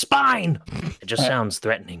for the spine. It just sounds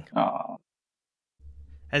threatening. Aw.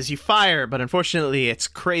 As you fire, but unfortunately its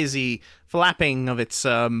crazy flapping of its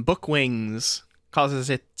book wings causes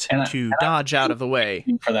it to dodge out of the way.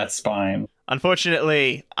 For that spine.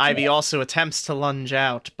 Unfortunately, Ivy also attempts to lunge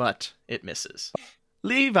out, but it misses.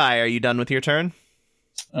 Levi, are you done with your turn?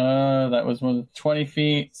 That was 20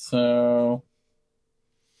 feet, so...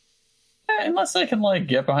 Unless I can,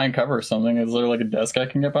 get behind cover or something. Is there, a desk I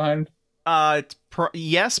can get behind?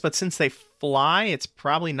 Yes, but since they fly, it's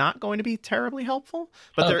probably not going to be terribly helpful.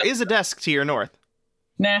 But there is a desk to your north.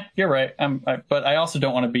 Nah, you're right. But I also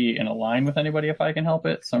don't want to be in a line with anybody if I can help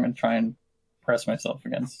it, so I'm going to try and press myself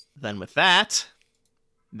against. Then with that,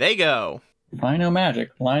 they go. If I know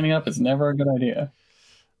magic, lining up is never a good idea.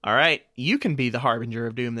 All right, you can be the Harbinger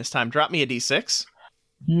of Doom this time. Drop me a d6.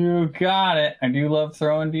 You got it. I do love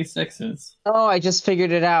throwing d6s. Oh, I just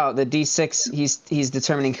figured it out. The D6, he's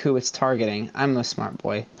determining who it's targeting. I'm a smart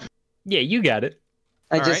boy. Yeah, you got it.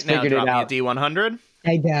 I All just right, now figured it drop out. me a d100.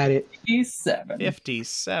 I got it. D7.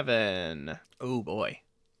 57. Oh, boy.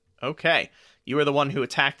 Okay. You were the one who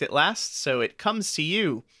attacked it last, so it comes to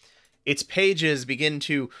you. Its pages begin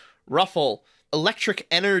to ruffle, electric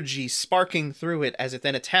energy sparking through it as it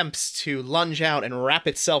then attempts to lunge out and wrap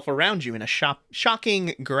itself around you in a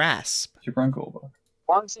shocking grasp. Super uncool book. As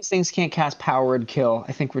long as these things can't cast Power Word Kill,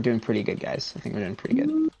 I think we're doing pretty good, guys. I think we're doing pretty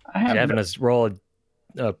good. I have Having us roll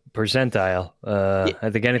a percentile. I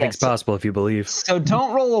think anything's possible if you believe. So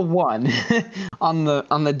don't roll a 1 on the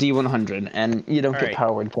D100, and you don't All get right.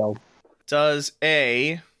 Power Word Kill. Does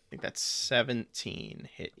I think that's 17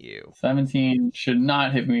 hit you? 17 should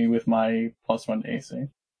not hit me with my +1 to AC.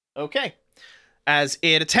 Okay. As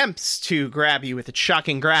it attempts to grab you with its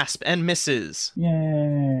shocking grasp and misses.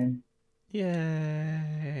 Yay.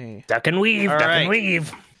 Yay. Duck and weave, All duck right. and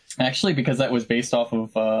weave. Actually, because that was based off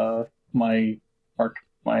of my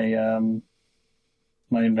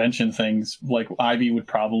invention things, Ivy would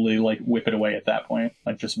probably whip it away at that point,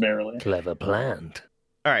 just barely. Clever planned.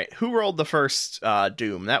 All right, who rolled the first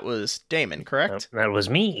Doom? That was Damon, correct? That was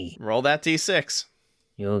me. Roll that d6.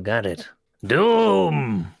 You got it.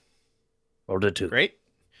 Doom. Rolled a 2. Great.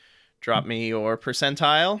 Drop me your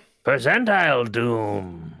percentile. Percentile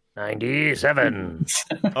Doom. 97.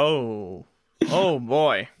 Oh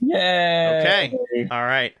boy. Yay! Okay. All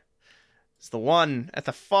right. It's the one at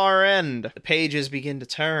the far end. The pages begin to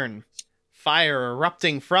turn. Fire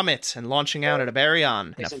erupting from it and launching out at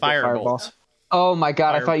Abaryon in a firebolt. Oh my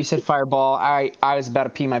god, Fire- I thought you said Fireball. I was about to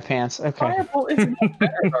pee my pants. Okay. Firebolt is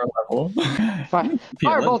better at our level.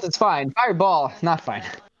 Firebolt is fine. Fireball, not fine.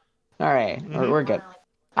 Alright, we're good.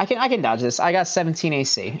 I can dodge this. I got 17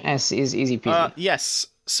 AC. It's easy peasy. Yes.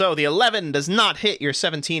 So the 11 does not hit your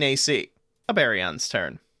 17 AC. Abaryon's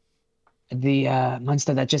turn. The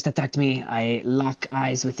monster that just attacked me, I lock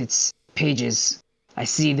eyes with its pages. I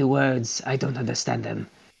see the words. I don't understand them.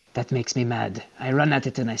 That makes me mad. I run at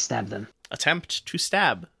it and I stab them. Attempt to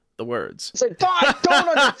stab the words. It's like, I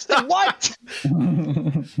don't understand. What?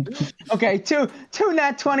 Okay, two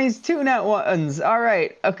nat 20s, 2 nat 1s. All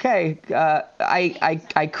right. Okay.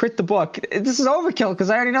 I crit the book. This is overkill because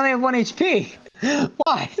I already know they have 1 HP.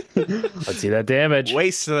 Why? Let's see that damage.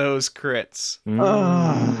 Waste those crits.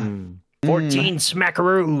 14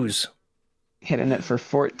 smackaroos. Hitting it for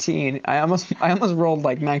 14. I almost rolled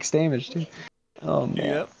max damage too. Oh man.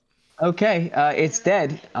 Yep. Okay, it's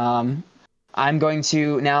dead. I'm going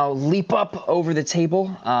to now leap up over the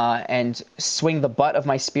table and swing the butt of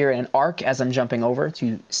my spear in an arc as I'm jumping over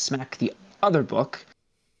to smack the other book.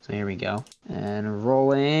 So here we go. And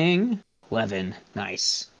rolling 11.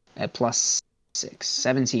 Nice. At +6.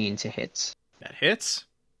 17 to hit. That hits.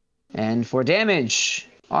 And for damage,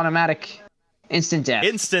 automatic instant death.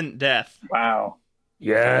 Instant death. Wow.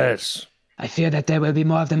 Yes. I fear that there will be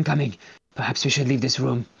more of them coming. Perhaps we should leave this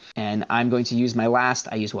room. And I'm going to use my last.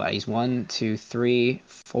 I use what? I use 1, 2, 3,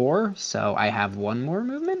 4. So I have 1 more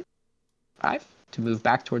movement? 5? to move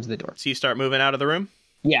back towards the door. So you start moving out of the room?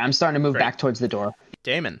 Yeah, I'm starting to move Great. back towards the door.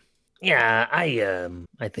 Damon. Yeah,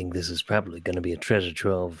 I think this is probably going to be a treasure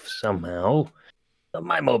trove somehow.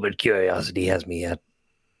 My morbid curiosity has me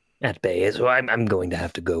at bay, so I'm going to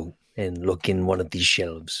have to go and look in one of these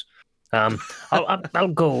shelves. I'll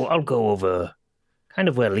go over kind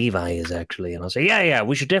of where Levi is actually, and I'll say, yeah,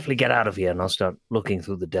 we should definitely get out of here, and I'll start looking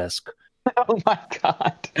through the desk, Oh my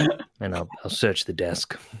god. and I'll search the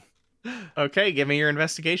desk. Okay, give me your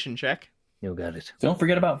investigation check. You got it. Don't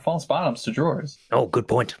forget about false bottoms to drawers. Oh, good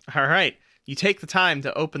point. All right. You take the time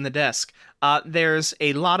to open the desk. There's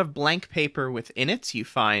a lot of blank paper within it. You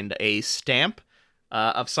find a stamp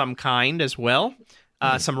of some kind as well.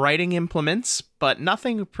 Some writing implements, but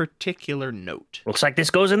nothing of particular note. Looks like this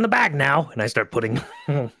goes in the bag now, and I start putting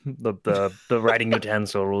the writing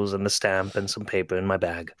utensils and the stamp and some paper in my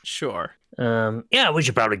bag. Sure. Yeah, we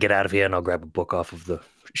should probably get out of here, and I'll grab a book off of the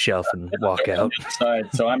shelf and walk out.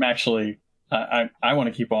 So I'm actually, I want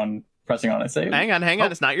to keep on pressing on. I say, Hang on.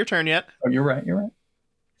 It's not your turn yet. Oh, you're right.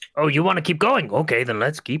 Oh, you want to keep going? Okay, then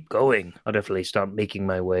let's keep going. I'll definitely start making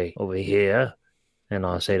my way over here. And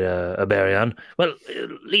I'll say to Aberion, well,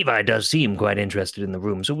 Levi does seem quite interested in the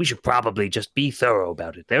room, so we should probably just be thorough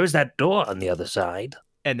about it. There is that door on the other side.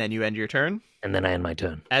 And then you end your turn. And then I end my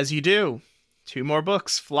turn. As you do, 2 more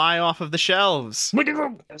books fly off of the shelves.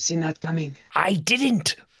 I've seen that coming. I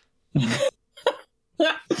didn't.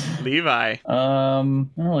 Levi. I don't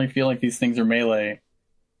really feel like these things are melee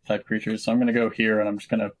type creatures, so I'm going to go here and I'm just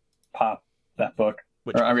going to pop that book.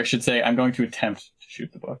 Which Or I should say, I'm going to attempt to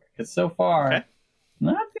shoot the book. Because so far, Okay.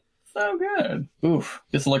 not so good. Oof,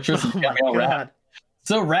 this electricity Oh got me my all rattled.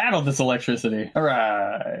 So rattled, this electricity. All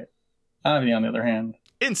right. Avi, on the other hand.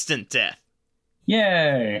 Instant death.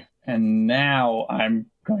 Yay! And now I'm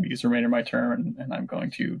going to use the remainder of my turn, and I'm going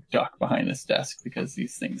to duck behind this desk because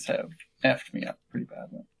these things have effed me up pretty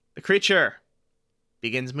badly. The creature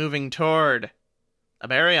begins moving toward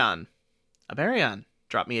Aberion. Aberion,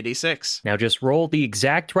 drop me a d6. Now just roll the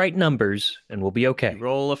exact right numbers, and we'll be okay.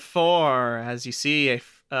 Roll a 4 as you see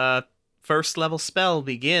a first level spell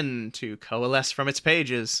begin to coalesce from its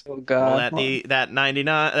pages. Oh Roll god. that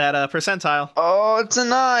 99 percentile. Oh, it's a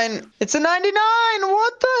 9. It's a 99.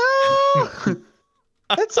 What the hell?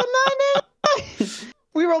 It's a 99.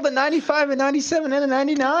 We rolled a 95, a 97, and a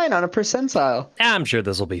 99 on a percentile. I'm sure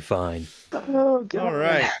this will be fine. Oh god. All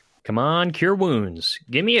right. Come on, cure wounds.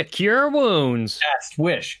 Give me a cure wounds.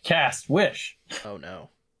 Cast wish. Oh no.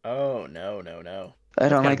 Oh no. I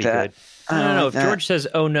don't Gotta like be that. good. I don't know. If that. George says,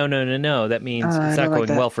 oh, no, that means I it's don't not like going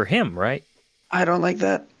that. well for him, right? I don't like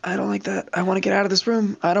that. I want to get out of this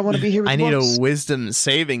room. I don't want to be here with I need books. a wisdom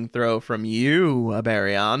saving throw from you,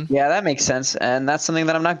 Aberion. Yeah, that makes sense, and that's something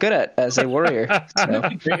that I'm not good at as a warrior. So, It'd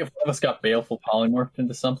be great if one of us got baleful polymorphed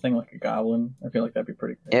into something like a goblin. I feel like that'd be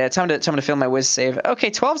pretty great. yeah, time to fill my whiz save. Okay,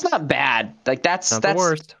 12's not bad. Like that's Not the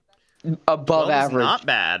worst. above 12 is average. not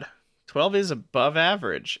bad. 12 is above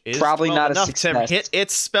average. Is Probably 12 not a enough success. to hit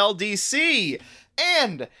its spell DC,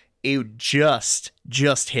 and you just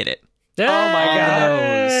hit it. Oh my god.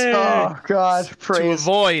 Hey! Oh god, To praise.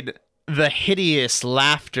 avoid the hideous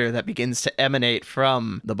laughter that begins to emanate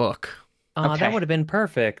from the book. Oh, Okay. that would have been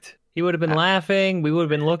perfect. He would have been laughing. We would have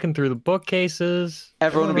been looking through the bookcases.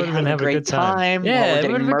 Everyone would be Everyone having a good great time. Yeah, while we're it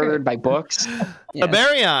getting would've been murdered by books. Yeah.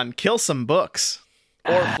 Aberion, kill some books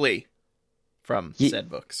or flee from Ye- said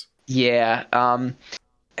books. Yeah.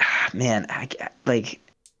 Man,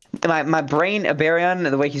 my brain, Aberion,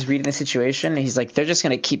 the way he's reading the situation, he's like, they're just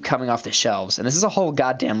gonna keep coming off the shelves, and this is a whole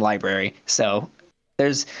goddamn library. So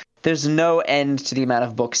there's no end to the amount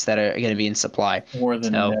of books that are gonna be in supply. More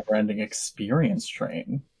than So- a never-ending experience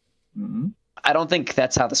train. Mm-hmm. I don't think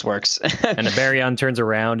that's how this works. And Aberion turns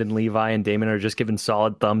around, and Levi and Damon are just giving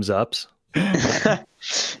solid thumbs ups.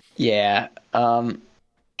 Yeah.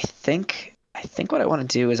 I think what I want to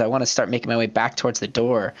do is I want to start making my way back towards the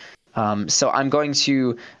door. So I'm going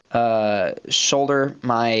to shoulder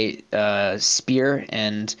my spear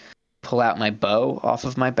and pull out my bow off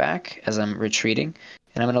of my back as I'm retreating,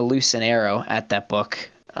 and I'm going to loose an arrow at that book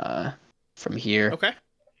from here. Okay.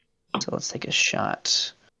 So let's take a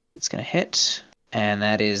shot. It's going to hit, and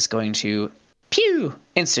that is going to pew!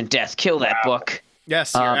 Instant death. Kill that book.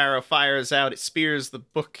 Yes, your arrow fires out. It spears the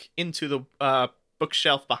book into the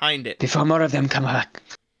bookshelf behind it. Before more of them come back.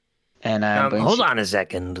 And I'm going Hold to, on a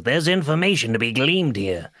second. There's information to be gleaned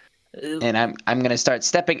here. and I'm going to start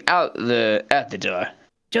stepping out the door.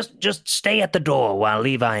 Just stay at the door while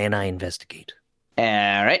Levi and I investigate. All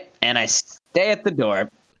right, and I stay at the door.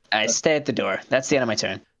 That's the end of my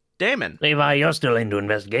turn. Damon. Levi, you're still in to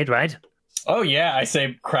investigate, right? Oh yeah, I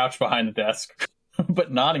say crouch behind the desk,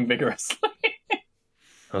 but nodding vigorously.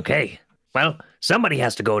 Okay. Well, somebody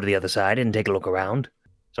has to go to the other side and take a look around.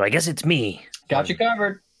 So I guess it's me. Got you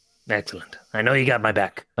covered. Excellent. I know you got my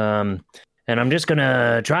back. And I'm just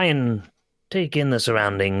gonna try and take in the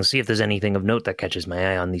surroundings, see if there's anything of note that catches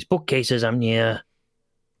my eye on these bookcases I'm near.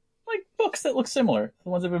 Like books that look similar. The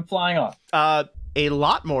ones that have been flying off. A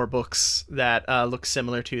lot more books that look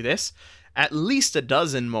similar to this. At least a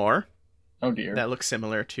dozen more Oh dear. that look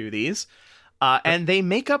similar to these. And they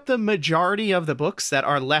make up the majority of the books that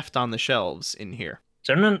are left on the shelves in here.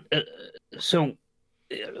 So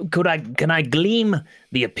can I gleam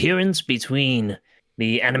the appearance between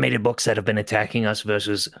the animated books that have been attacking us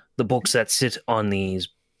versus the books that sit on these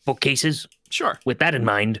bookcases? Sure. With that in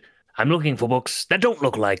mind, I'm looking for books that don't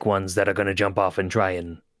look like ones that are going to jump off and try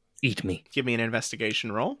and eat me. Give me an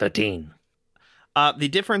investigation roll. 13. The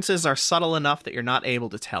differences are subtle enough that you're not able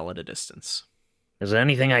to tell at a distance. Is there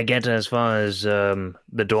anything I get as far as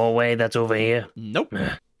the doorway that's over here? Nope.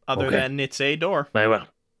 Other Okay. than it's a door. Very well.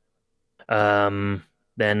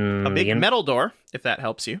 Then A big metal door, if that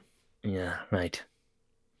helps you. Yeah, right.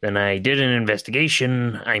 Then I did an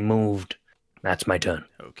investigation. I moved. That's my turn.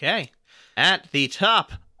 Okay. At the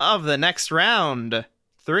top of the next round,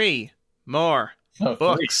 3 more Oh,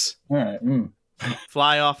 books All right.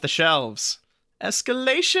 fly off the shelves.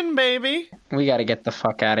 Escalation, baby. We gotta get the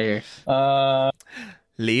fuck out of here.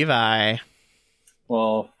 Levi.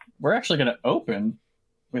 Well, we're actually going to open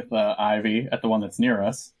with Ivy at the one that's near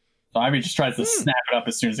us. So Ivy just tries to snap it up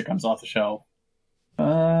as soon as it comes off the shelf.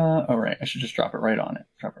 All right. I should just drop it right on it.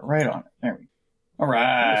 Drop it right on it. There we go. All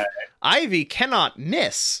right. Ivy cannot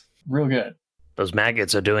miss. Real good. Those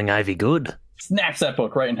maggots are doing Ivy good. Snaps that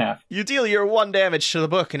book right in half. You deal your 1 damage to the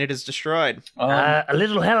book and it is destroyed. A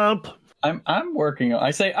little help. I'm working on.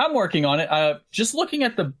 I say I'm working on it. Just looking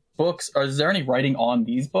at the books. Is there any writing on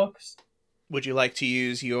these books? Would you like to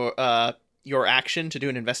use your action to do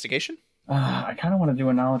an investigation? I kind of want to do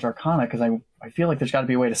a knowledge arcana because I feel like there's got to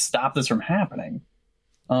be a way to stop this from happening.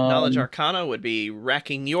 Knowledge Arcana would be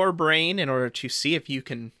racking your brain in order to see if you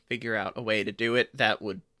can figure out a way to do it that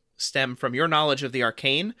would stem from your knowledge of the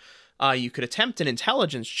arcane. You could attempt an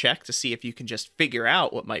intelligence check to see if you can just figure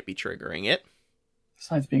out what might be triggering it.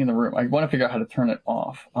 Besides being in the room, I want to figure out how to turn it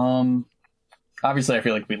off. Obviously, I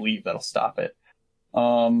feel like if we leave, that'll stop it.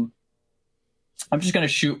 I'm just going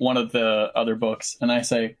to shoot one of the other books, and I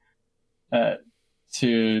say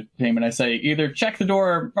to Damon, I say, either check the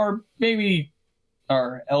door, or maybe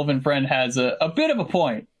our elven friend has a bit of a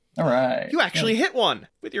point. All right. You actually hit one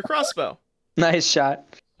with your crossbow. Nice shot.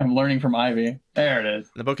 I'm learning from Ivy. There it is.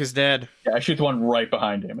 The book is dead. Yeah, I shoot the one right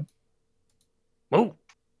behind Damon. Oh.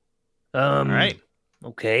 All right.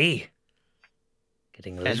 Okay.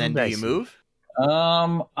 Getting a little And then do you dicey. move?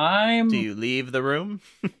 Do you leave the room?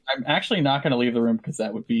 I'm actually not going to leave the room because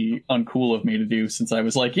that would be uncool of me to do since I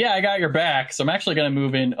was like, yeah, I got your back. So I'm actually going to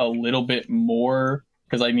move in a little bit more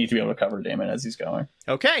because I need to be able to cover Damon as he's going.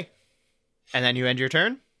 Okay. And then you end your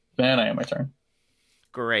turn? Then I am my turn.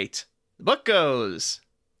 Great. The book goes.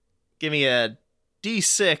 Give me a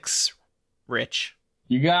D6, Rich.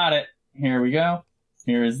 You got it. Here we go.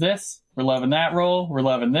 Here is this. We're loving that roll. We're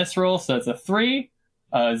loving this roll. So it's a 3,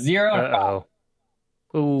 a 0, and a 5. Uh-oh.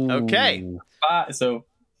 Ooh. Okay. So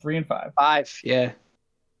 3 and 5. 5, yeah.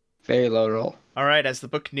 Very low roll. All right, as the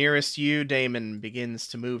book nearest you, Damon, begins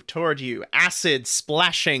to move toward you, acid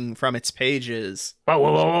splashing from its pages. Whoa,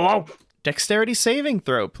 whoa, whoa, whoa, whoa. Dexterity saving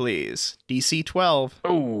throw, please. DC 12.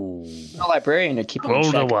 Ooh. The librarian to keep him in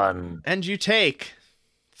Roll the check. 1. And you take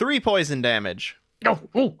 3 poison damage. Oh,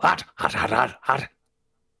 ooh, hot, hot, hot, hot, hot.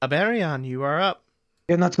 Aberion, you are up.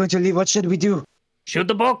 You're not going to leave. What should we do? Shoot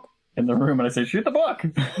the book. In the room, and I say, shoot the book.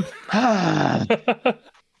 I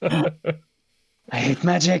hate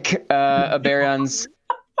magic. Aberion's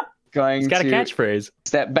going He's got a to catchphrase.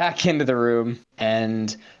 step back into the room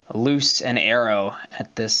and loose an arrow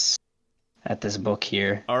at this book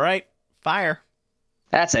here. All right, fire.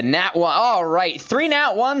 That's a nat 1. All right, 3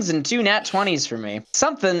 nat 1s and 2 nat 20s for me.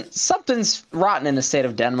 Something's rotten in the state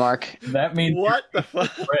of Denmark. That means What the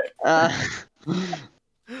fuck? I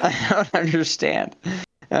don't understand.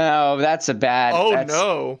 Oh, that's a bad. Oh, that's,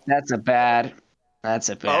 no. That's a bad.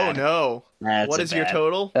 Oh, no. That's What a is your bad.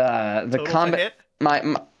 total? The Total to combat, hit?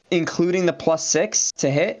 my including the +6 to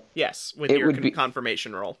hit, Yes, with It your would be-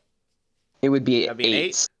 confirmation roll. it would be That'd be an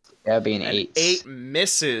 8. That'd be an And 8. 8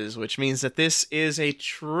 misses, which means that this is a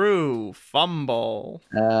true fumble.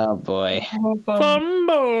 Oh boy.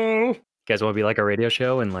 Fumble. You guys want to be like a radio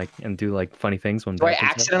show and do like funny things when Do I bad things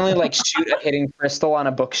happen? accidentally like shoot a hitting crystal on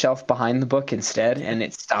a bookshelf behind the book instead, and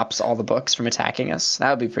it stops all the books from attacking us?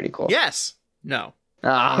 That would be pretty cool. Yes. No.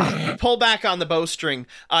 Ah, Pull back on the bowstring.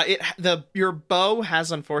 Your bow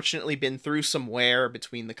has unfortunately been through some wear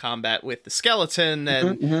between the combat with the skeleton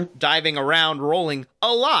and diving around, rolling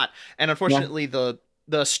a lot. And unfortunately, the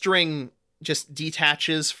string just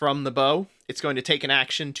detaches from the bow. It's going to take an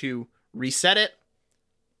action to reset it.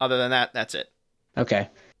 Other than that, that's it. okay.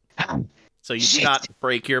 So you do not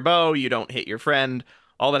break your bow. You don't hit your friend.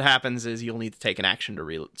 All that happens is you'll need to take an action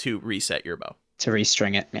to reset your bow. To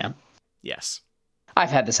restring it, yeah. Yes. I've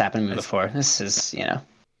had this happen to me before. This is,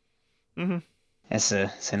 Mm-hmm. it's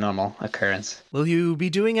a normal occurrence. Will you be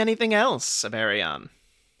doing anything else, Aberion?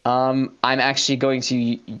 I'm actually going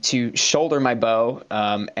to shoulder my bow,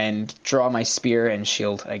 and draw my spear and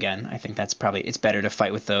shield again. I think it's better to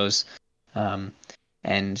fight with those.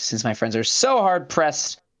 And since my friends are so hard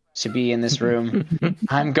pressed to be in this room,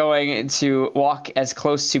 I'm going to walk as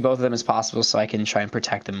close to both of them as possible so I can try and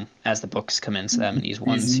protect them as the books come in. So I'm going to use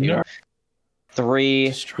 1, 2,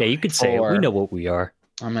 3. Yeah, you could say it. We 4. know what we are.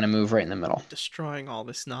 I'm going to move right in the middle. Destroying all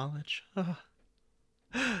this knowledge. And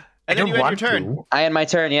I then don't you end your want turn. to. I end my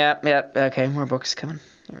turn. Yep. Okay, more books coming.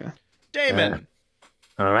 There we go. Damon.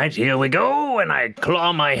 All right, here we go, and I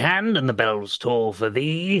claw my hand, and the bells toll for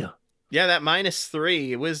thee. Yeah, that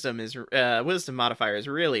 -3 wisdom modifier is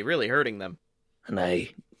really, really hurting them. And I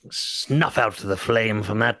snuff out the flame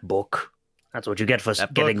from that book. That's what you get for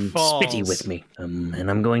That book getting falls. spitty with me.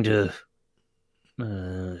 And I'm going to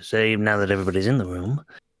say, now that everybody's in the room,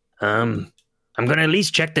 I'm going to at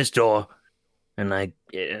least check this door. And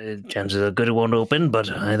chances are good it won't open, but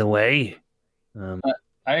either way,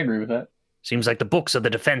 I agree with that. seems like the books are the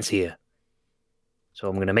defense here. So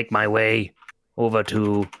I'm going to make my way over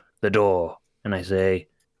to the door, and I say,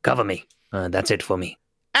 cover me. That's it for me.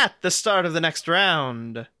 At the start of the next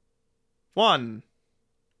round. 1,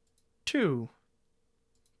 2,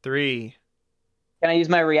 3, Can I use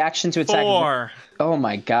my reaction to attack? 4. Oh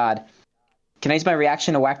my god. Can I use my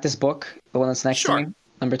reaction to whack this book? The one that's next Sure. to me?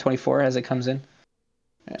 Number 24 as it comes in?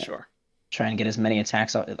 Sure. Try and get as many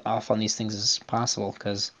attacks off on these things as possible,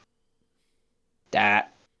 because...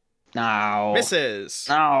 No. Misses.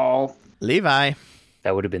 No. Levi.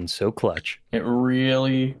 That would have been so clutch. It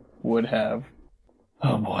really would have.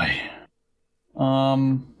 Oh boy.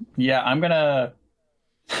 Yeah, I'm gonna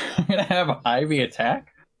have Ivy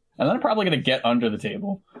attack, and then I'm probably gonna get under the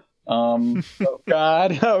table. Oh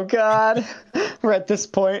god. We're at this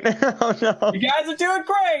point. Oh no. You guys are doing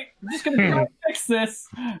great. I'm just gonna try to fix this.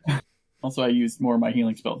 Also, I used more of my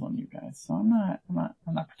healing spells on you guys, so I'm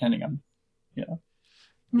not pretending I'm, Yeah,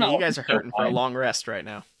 No, you guys are still hurting for a fine. long rest right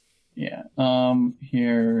now. Yeah. You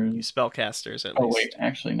Here's. spellcasters, at Oh least. wait,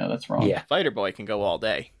 actually no, that's wrong. Yeah. Fighter Boy can go all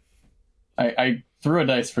day. I threw a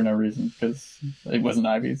dice for no reason because it wasn't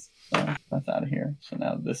Ivy's. So that's out of here. So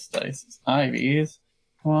now this dice is Ivy's.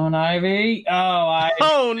 Come on, Ivy. Oh, I.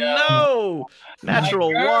 Oh no!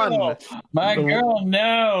 Natural My girl. 1. My girl,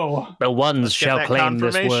 no. The ones Let's get shall that claim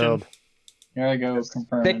this confirmation. world. Here I go.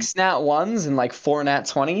 Confirm. 6 nat 1s and like 4 nat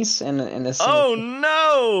 20s in this. Oh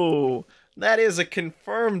no! That is a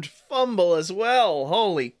confirmed fumble as well.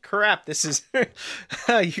 Holy crap, this is...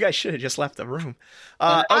 You guys should have just left the room.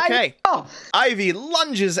 Okay. Ivy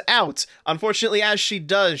lunges out. Unfortunately, as she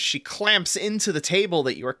does, she clamps into the table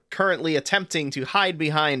that you are currently attempting to hide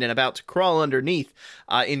behind and about to crawl underneath.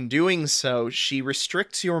 In doing so, she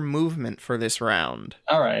restricts your movement for this round,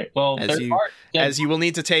 All right. Well, as you will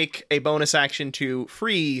need to take a bonus action to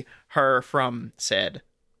free her from said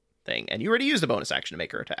thing. And you already used a bonus action to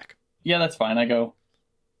make her attack. yeah, that's fine. I go,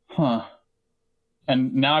 huh.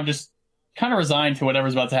 And now I'm just kind of resigned to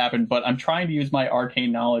whatever's about to happen, but I'm trying to use my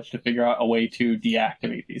arcane knowledge to figure out a way to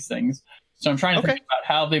deactivate these things. So I'm trying to think about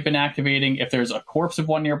how they've been activating. If there's a corpse of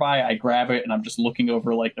one nearby, I grab it and I'm just looking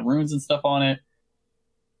over like the runes and stuff on it.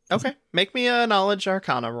 Okay, make me a knowledge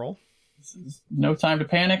arcana roll. This is no time to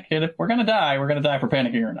panic. If we're gonna die, we're gonna die for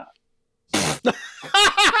panicking or not.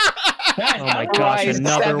 Oh my gosh, Christ,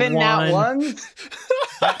 another 7 nat one. 1s?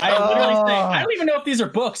 I literally say, I don't even know if these are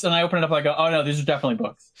books, and I open it up. I go, oh no, these are definitely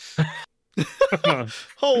books.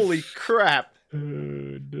 Holy crap.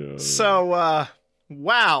 So,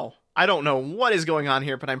 wow. I don't know what is going on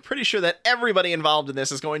here, but I'm pretty sure that everybody involved in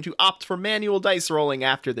this is going to opt for manual dice rolling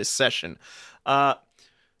after this session.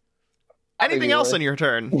 Anything else on your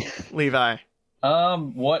turn, Levi?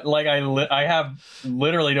 What? Like I have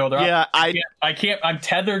literally no other. Yeah, I can't. I'm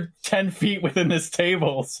tethered 10 feet within this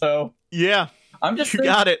table, so yeah, I'm just. you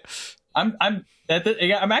got it. I'm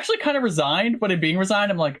actually kind of resigned, but in being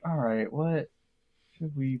resigned, I'm like, all right, what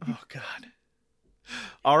should we? Oh God.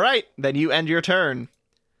 All right, then you end your turn.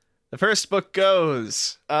 The first book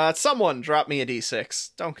goes. Someone drop me a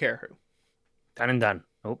d6. Don't care who. Done and done.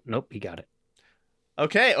 Oh, nope, he got it.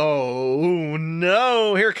 Okay. Oh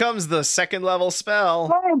no! Here comes the second level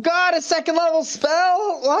spell. Oh god, a second level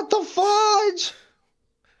spell! What the fudge?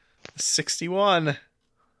 61.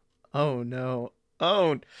 Oh no.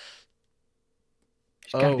 Oh.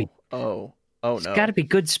 There's gotta be, Oh there's no. gotta be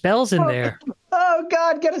good spells in there. Oh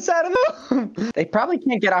god, get us out of there! They probably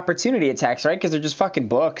can't get opportunity attacks, right? Because they're just fucking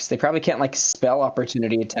books. They probably can't like spell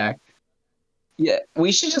opportunity attack. Yeah,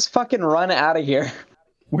 we should just fucking run out of here.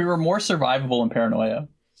 We were more survivable in Paranoia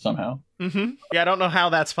somehow. Yeah, I don't know how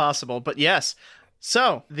that's possible, but yes.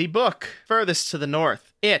 So, the book furthest to the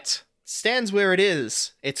north, it stands where it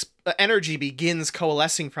is. Its energy begins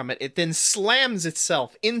coalescing from it. It then slams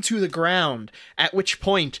itself into the ground, at which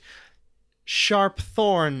point sharp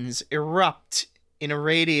thorns erupt in a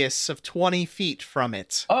radius of 20 feet from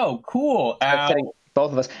it. Oh, cool. That's hitting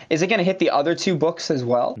both of us. Is it going to hit the other two books as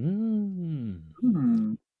well?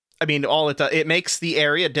 I mean, all it does, it makes the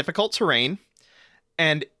area difficult terrain,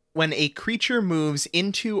 and when a creature moves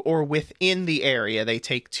into or within the area, they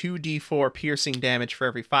take 2d4 piercing damage for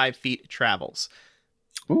every 5 feet it travels.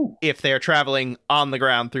 Ooh. If they are traveling on the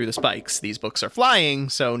ground through the spikes, these books are flying,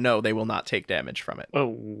 so no, they will not take damage from it.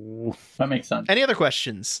 Oh, That makes sense. Any other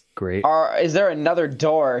questions? great. Is there another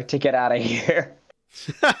door to get out of here?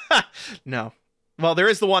 No. Well, there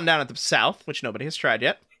is the one down at the south, which nobody has tried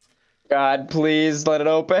yet. God, please let it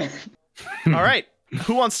open. All right.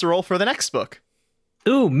 Who wants to roll for the next book?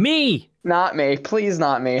 Ooh, me! Not me. Please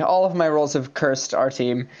not me. All of my rolls have cursed our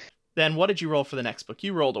team. Then what did you roll for the next book?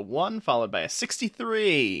 You rolled a 1 followed by a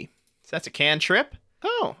 63. So that's a cantrip.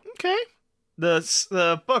 Oh, okay.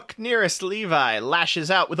 The book nearest Levi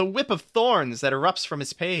lashes out with a whip of thorns that erupts from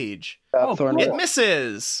his page. Thorn It roll.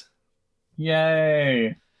 misses.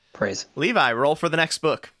 Yay. Praise. Levi, roll for the next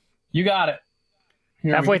book. You got it.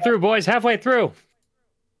 Here we Halfway go. through, boys, halfway through.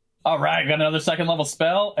 All right, got another second level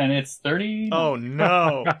spell, and it's 30. Oh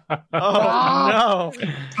no. Oh no.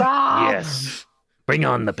 Yes. Bring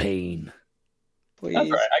on the pain. Please. That's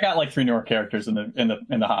right. I got like 3 newer characters in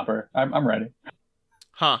the hopper. I'm ready.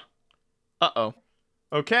 Huh. Uh-oh.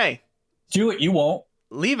 Okay. Do it. You won't.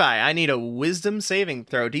 Levi, I need a wisdom saving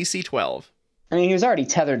throw, DC 12. I mean, he was already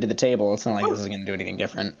tethered to the table. It's not like this is going to do anything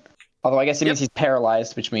different. Although I guess it means he's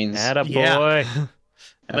paralyzed, which means... Atta Yeah. boy.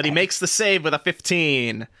 But he makes the save with a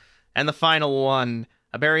 15. And the final one.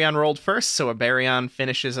 Aberion rolled first, so Aberion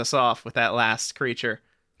finishes us off with that last creature.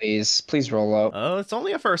 Please roll low. Oh, it's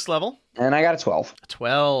only a first level. And I got a 12.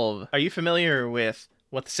 12. Are you familiar with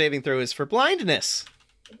what the saving throw is for blindness?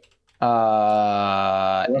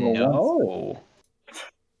 No.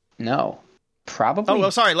 No. Probably. Oh,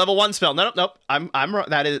 well, sorry, level 1 spell. Nope.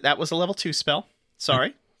 That was a level 2 spell.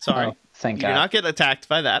 Sorry. Oh, thank You do God. not get attacked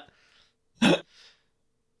by that.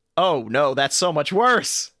 Oh, no, that's so much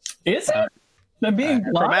worse. Is it? I'm being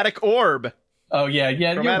blind. Chromatic Orb. Oh, yeah.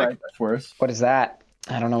 You're Chromatic- right. That's worse. What is that?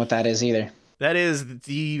 I don't know what that is either. That is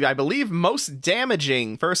the, I believe, most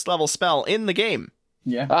damaging first level spell in the game.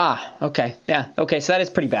 Yeah. Ah, okay. Yeah. Okay, so that is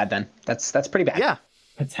pretty bad then. That's pretty bad. Yeah.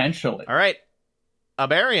 Potentially. All right.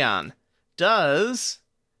 Aberion, does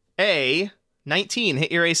a 19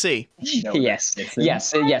 hit your AC? No, Yes. it's-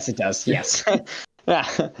 Yes, it does. Yes. Yeah.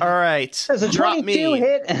 All right. There's a Drop 22 me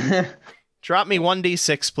hit. Drop me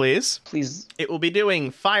 1d6, please. Please. It will be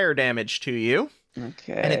doing fire damage to you,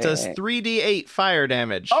 Okay. and it does 3d8 fire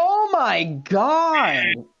damage. Oh my God.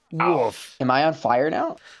 Oof. Am I on fire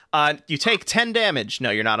now? You take 10 damage. No,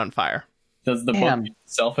 you're not on fire. Does the Damn. book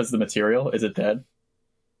itself as the material? Is it dead?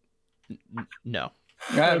 No.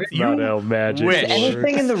 Yeah, Not how magic wish. works.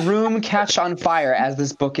 Anything in the room catch on fire as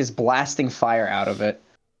this book is blasting fire out of it?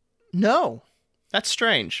 No. That's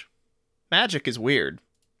strange. Magic is weird.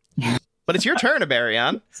 But it's your turn,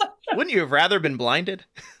 Aberion. Wouldn't you have rather been blinded?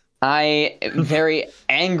 I very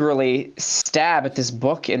angrily stab at this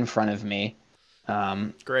book in front of me.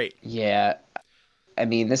 Great. Yeah. I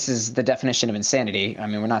mean, this is the definition of insanity. I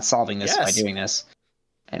mean, we're not solving this by Yes. doing this.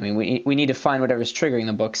 I mean, we need to find whatever's triggering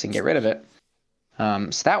the books and get rid of it. So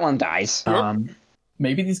that one dies.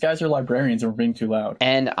 Maybe these guys are librarians and we're being too loud.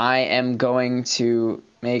 And I am going to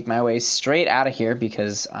make my way straight out of here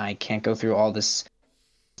because I can't go through all this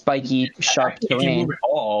spiky, sharp If you terrain. move at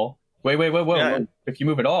all, wait. Yeah. If you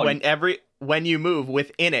move at all, When you move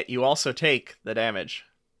within it, you also take the damage.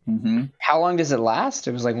 mm-hmm. How long does it last?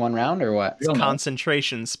 It was like one round or what? We don't know.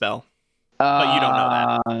 Concentration spell. But you don't know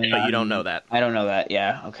that. But you don't know that. I don't know that.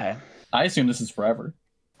 Yeah. Okay. I assume this is forever.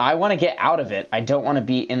 I want to get out of it. I don't want to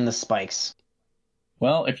be in the spikes.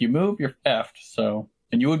 Well, if you move, you're effed. So,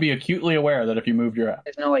 and you would be acutely aware that if you moved, you're effed.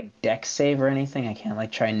 There's no like dex save or anything. I can't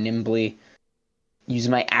like try and nimbly use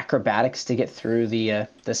my acrobatics to get through the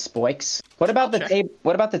spikes. What about the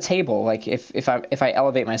What about the table? Like if I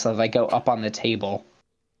elevate myself, if I go up on the table,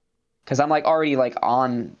 because I'm like already like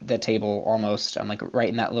on the table almost. I'm like right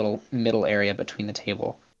in that little middle area between the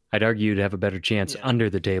table. I'd argue you'd have a better chance under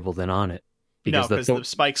the table than on it. No, because the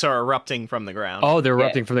spikes are erupting from the ground. Oh, they're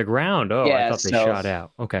erupting from the ground. Oh, Yeah, I thought they so- shot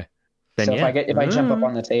out. Okay. Then So yeah. if I jump up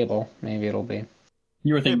on the table, maybe it'll be.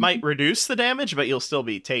 You were It thinking might reduce the damage, but you'll still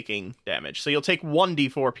be taking damage. So you'll take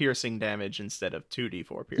 1d4 piercing damage instead of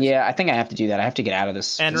 2d4 piercing. Yeah, I think I have to do that. I have to get out of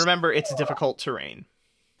this. And this- remember, it's difficult terrain.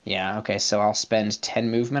 Yeah. Okay. So I'll spend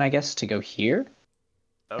 10 movement, I guess, to go here.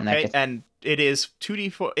 And that Okay, gets- and it is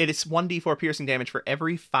 2d4. It is 1d4 piercing damage for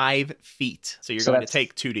every 5 feet. So you're So going to that's-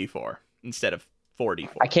 take 2d4 instead of 4d4.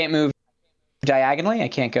 I can't move diagonally. I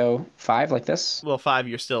can't go 5 like this. Well, 5,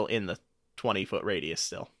 you're still in the 20-foot radius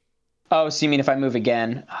still. Oh, so you mean if I move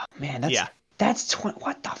again? Oh man, Yeah. that's 20.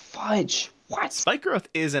 What the fudge? What? Spike Growth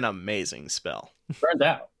is an amazing spell. burned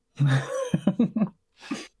out.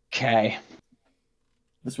 Okay.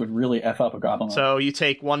 This would really F up a goblin. So you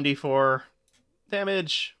take 1d4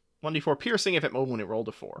 damage, 1d4 piercing if it when it rolled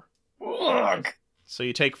a 4. Ugh. So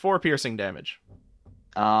you take 4 piercing damage.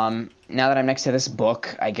 Now that I'm next to this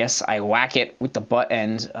book, I guess I whack it with the butt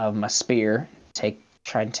end of my spear.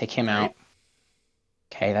 Try and take him out.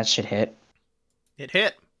 Okay, that should hit. It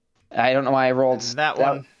hit. I don't know why I rolled That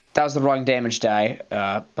one. That was the wrong damage die.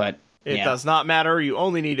 But It yeah. does not matter. You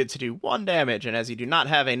only needed to do 1 damage, and as you do not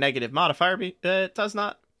have a negative modifier, it does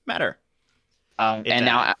not matter. And died.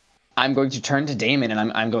 now I'm going to turn to Damon,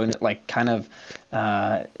 and I'm going to like kind of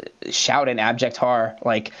shout in abject horror,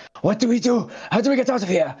 like, "What do we do? How do we get out of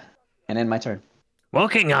here?" And end my turn.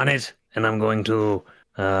 Working on it, and I'm going to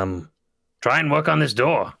try and work on this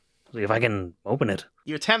door. See if I can open it.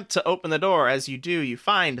 You attempt to open the door. As you do, you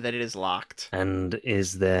find that it is locked. And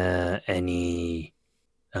is there any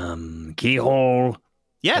keyhole?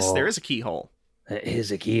 Yes, Oh. there is a keyhole. There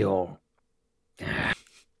is a keyhole.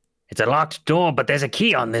 It's a locked door, but there's a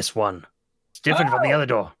key on this one. It's different from the other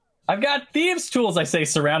door. I've got thieves' tools, I say,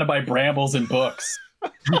 surrounded by brambles and books.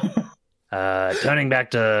 Turning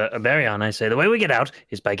back to Aberion, I say the way we get out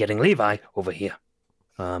is by getting Levi over here.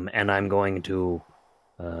 And I'm going to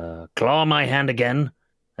claw my hand again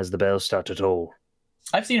as the bells start to toll.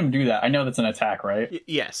 I've seen him do that. I know that's an attack, right?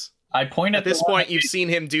 Yes. I point At at this the one- point, you've seen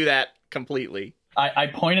him do that completely. I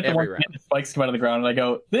point at the every one round. that the spikes come out of the ground, and I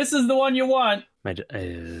go, "This is the one you want." I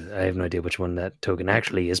have no idea which one that token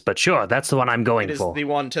actually is, but sure, that's the one I'm going It is for. the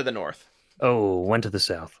one to the north. Oh, went to the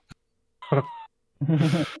south.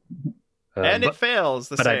 And but, it fails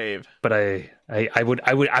the but I- save. but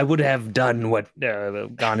I would have done what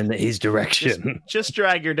gone in his direction. Just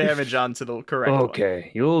drag your damage onto the correct one.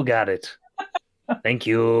 Okay, you got it. Thank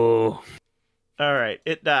you. All right,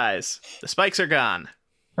 it dies. The spikes are gone.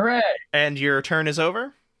 Hooray! And your turn is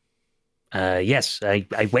over? Yes, I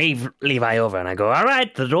wave Levi over and I go, all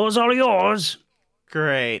right, the door's all yours.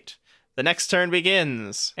 Great. The next turn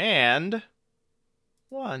begins. And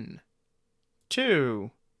 1,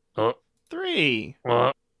 2, Oh. 3,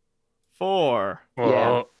 Oh, 4,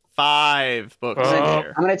 Yeah. 5 books Oh.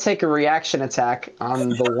 here. I'm gonna take a reaction attack on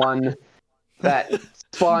the one that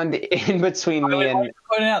spawned in between me I and.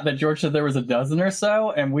 pointed out that George said there was a dozen or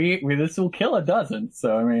so, and we this will kill a dozen.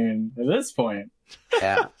 So I mean, at this point,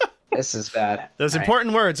 Yeah, this is bad. Those All right.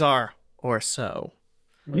 important words are, or so.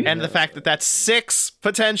 And the fact that that's 6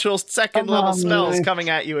 potential second level spells coming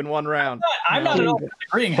at you in one round. I'm not at all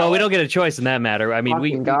agreeing. Well, we don't get a a choice in that matter. I mean,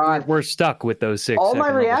 Fucking God. we're stuck with those 6. All my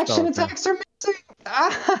second level reaction spells now. attacks are missing.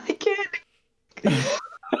 I can't.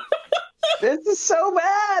 This is so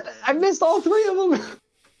bad. I missed all 3 of them.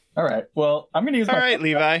 All right. Well, I'm going to use All my. right,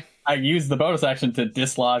 Levi. I use the bonus action to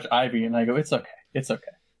dislodge Ivy, and I go, "It's okay. It's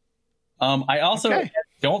okay." I also Okay.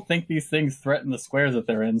 don't think these things threaten the squares that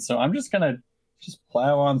they're in, so I'm just gonna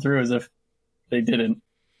plow on through as if they didn't.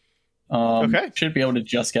 Okay. Should be able to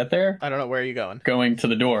just get there. I don't know where are you going. Going to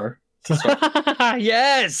the door. To start.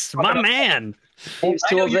 Yes, my man. Thieves'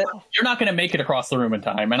 I know tools it. you're not going to make it across the room in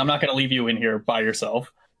time, and I'm not going to leave you in here by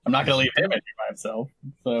yourself. I'm not going to leave him in here by himself.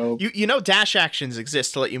 So You know dash actions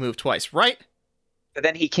exist to let you move twice, right? But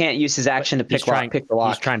then he can't use his action to He's pick trying, pick the he's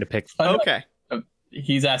lock. trying to pick. Okay.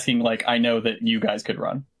 he's asking, like, I know that you guys could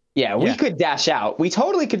run. Yeah, we Yeah. could dash out. We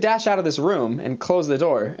totally could dash out of this room and close the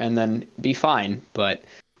door and then be fine. But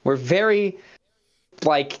we're very,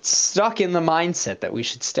 like, stuck in the mindset that we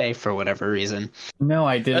should stay for whatever reason. No,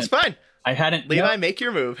 I didn't. That's fine. I hadn't. Levi, make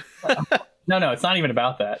your move. No, it's not even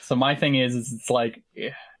about that. So my thing is it's like,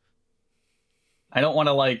 I don't want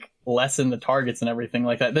to, like, lessen the targets and everything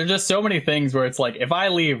like that. There's just so many things where it's like, if I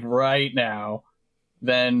leave right now,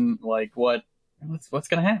 then, like, what what's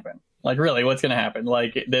gonna happen? Like, really, what's gonna happen?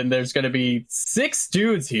 Like, then there's gonna be 6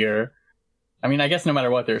 dudes here. I mean, I guess no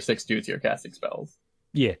matter what, there are 6 dudes here casting spells.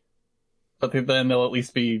 Yeah. But then there'll at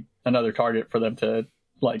least be another target for them to,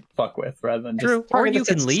 like, fuck with, rather than just... True. Or you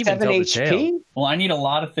can leave and tell the tale. Well, I need a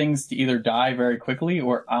lot of things to either die very quickly,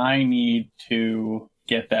 or I need to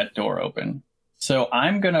get that door open. So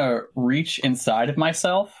I'm gonna reach inside of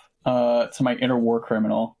myself to my inner war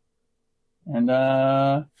criminal. And,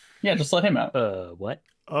 yeah, just let him out. What?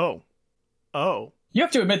 Oh. You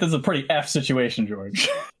have to admit this is a pretty F situation, George.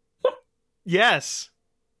 Yes.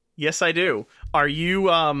 Yes, I do. Are you,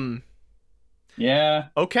 Yeah.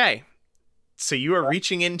 Okay. So you are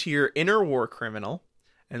reaching into your inner war criminal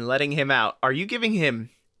and letting him out. Are you giving him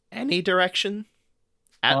any direction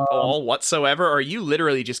at all whatsoever? Or are you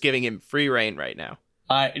literally just giving him free reign right now?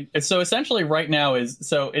 So essentially right now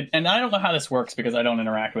is, and I don't know how this works because I don't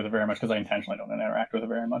interact with it very much, because I intentionally don't interact with it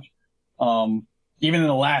very much. Even in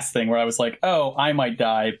the last thing where I was like, oh, I might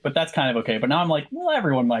die, but that's kind of okay. But now I'm like, well,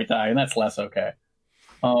 everyone might die, and that's less okay.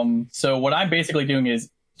 So what I'm basically doing is,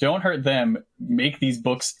 don't hurt them, make these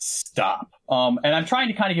books stop. And I'm trying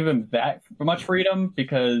to kind of give him that much freedom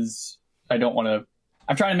because I'm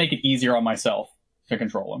trying to make it easier on myself to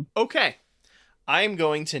control him. Okay. I'm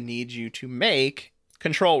going to need you to make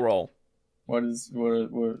control roll. It's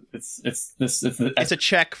It's a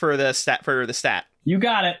check for the stat. You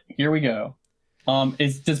got it. Here we go.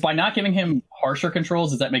 Does by not giving him harsher controls,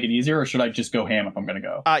 does that make it easier, or should I just go ham if I'm gonna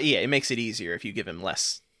go? Yeah, it makes it easier if you give him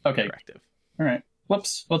less directive. All right.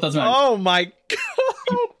 Whoops. Well, it doesn't matter. Oh my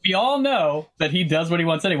god. We all know that he does what he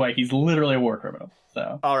wants anyway. He's literally a war criminal.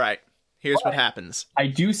 So. All right. Here's what happens. I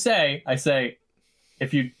say,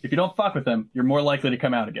 if you don't fuck with him, you're more likely to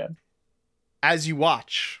come out again. As you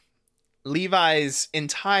watch, Levi's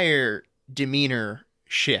entire demeanor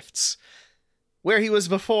shifts. Where he was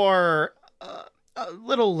before, a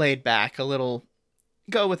little laid back, a little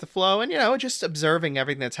go with the flow, and, just observing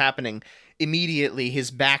everything that's happening. Immediately, his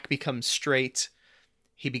back becomes straight.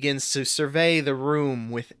 He begins to survey the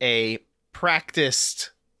room with a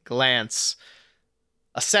practiced glance,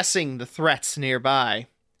 assessing the threats nearby.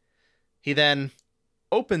 He then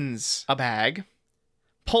opens a bag,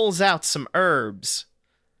 pulls out some herbs,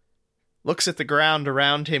 looks at the ground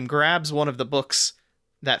around him, grabs one of the books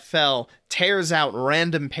that fell, tears out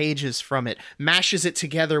random pages from it, mashes it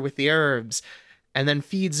together with the herbs, and then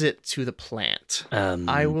feeds it to the plant.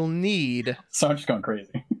 I will need... So I'm just going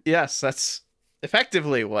crazy. Yes, that's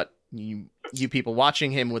effectively what you people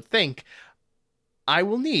watching him would think. I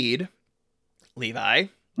will need, Levi,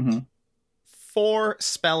 4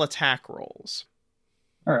 spell attack rolls.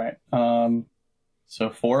 All right. So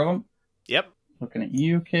 4 of them. Yep. Looking at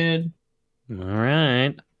you, kid. All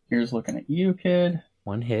right. Here's looking at you, kid.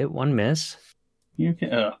 1 hit, 1 miss. You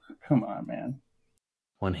kid. Ugh, come on, man.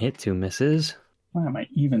 1 hit, 2 misses. Why am I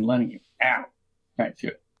even letting you out? All right, do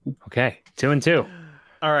it. Okay, 2 and 2.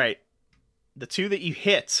 All right. The 2 that you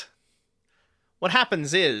hit, what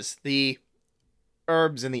happens is the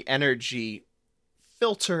herbs and the energy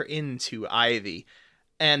filter into Ivy,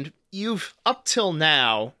 and you've, up till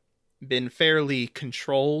now, been fairly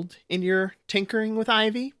controlled in your tinkering with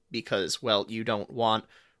Ivy, because, well, you don't want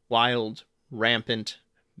wild, rampant,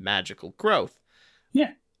 magical growth.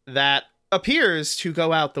 Yeah. That appears to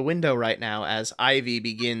go out the window right now as Ivy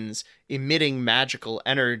begins emitting magical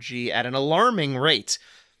energy at an alarming rate.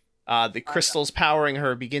 The crystals powering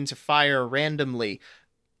her begin to fire randomly,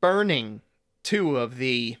 burning 2 of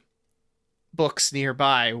the books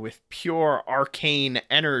nearby with pure arcane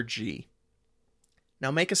energy.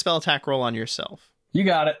 Now make a spell attack roll on yourself. You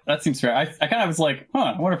got it. That seems fair. I kind of was like,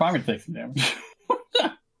 I wonder if I'm going to take some damage.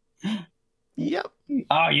 Yep.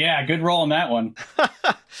 Oh, yeah. Good roll on that one.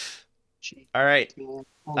 All right.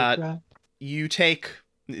 You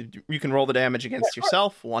can roll the damage against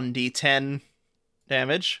yourself. 1d10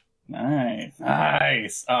 damage.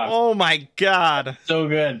 Nice. Oh my god. So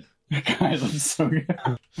good. Guys, I'm so good.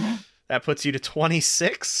 That puts you to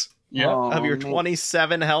 26 of your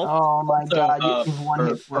 27 health. Oh my god, So, you've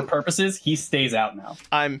won for purposes, he stays out now.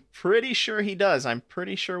 I'm pretty sure he does. I'm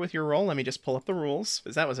pretty sure with your roll. Let me just pull up the rules,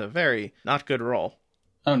 because that was a very not good roll.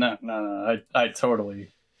 Oh, no. I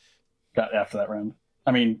totally got after that round.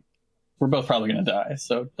 I mean, we're both probably going to die,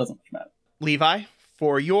 so it doesn't much matter. Levi,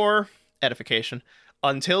 for your edification,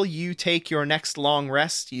 until you take your next long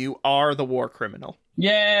rest, you are the war criminal.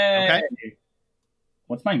 Yay! Okay.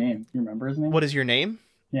 What's my name? You remember his name? What is your name?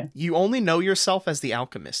 Yeah. You only know yourself as the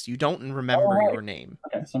alchemist. You don't remember your name.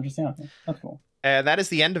 Okay, so I'm just saying. That's cool. That is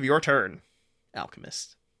the end of your turn,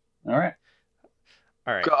 alchemist. All right.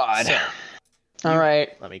 All right. God. So, All right,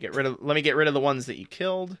 Let me get rid of the ones that you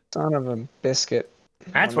killed. son of a biscuit.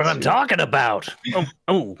 That's what I'm talking about.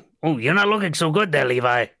 Oh, you're not looking so good there,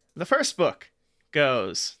 Levi. The first book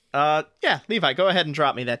goes. Yeah, Levi, go ahead and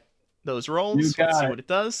drop me those rolls. You got Let's see it. what it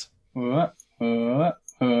does.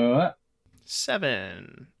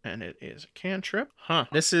 7, and it is a cantrip. Huh.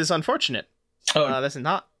 This is unfortunate. This is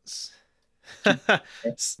not.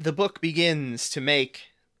 The book begins to make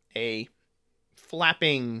a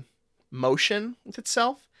flapping motion with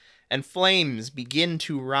itself, and flames begin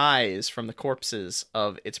to rise from the corpses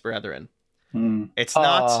of its brethren. It's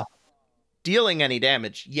not dealing any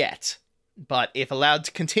damage yet, but if allowed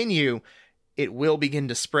to continue, it will begin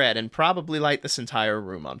to spread and probably light this entire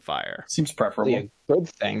room on fire. Seems Probably preferable. a good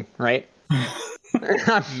thing, right?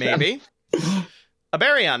 Maybe.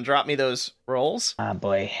 Aberion, drop me those rolls. Ah,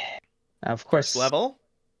 boy. Of course. Level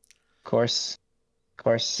Of course.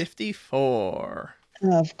 54.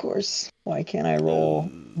 Of course. Why can't I roll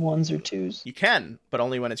ones or twos? You can, but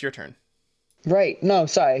only when it's your turn. Right. No,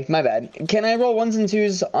 sorry. My bad. Can I roll ones and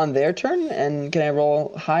twos on their turn? And can I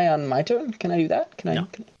roll high on my turn? Can I do that? Can I?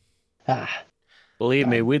 No. Believe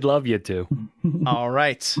me, we'd love you to. All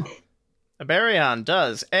right. Aberion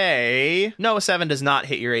does a... No, a 7 does not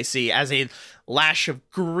hit your AC, as a lash of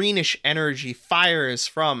greenish energy fires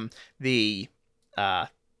from the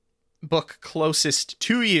book closest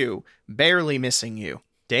to you, barely missing you.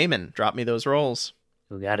 Damon, drop me those rolls.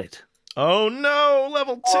 Who got it? Oh no,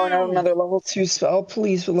 level 2! Oh, no, another level 2 spell,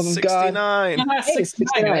 please, for the love of God. 69. Hey,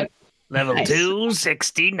 69. Level Nice. 2,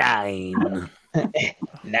 69.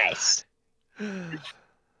 Nice.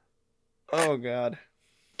 Oh god.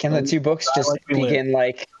 Can the two books just like we live.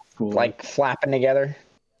 begin Cool. like flapping together?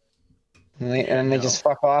 And they No. just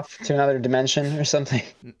fuck off to another dimension or something?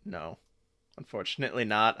 No. Unfortunately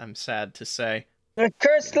not, I'm sad to say. The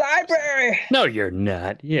cursed library! No, you're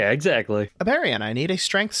not. Yeah, exactly. Aberion, I need a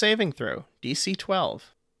strength saving throw. DC 12.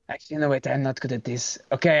 Actually, no, wait, I'm not good at this.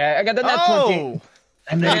 Okay, I got the nat 20. Oh!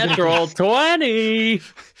 I'm not good at Natural this. 20.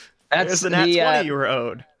 That's There's the nat 20 you were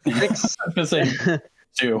owed. 6 I was gonna say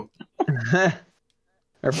 2.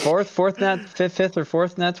 or fifth or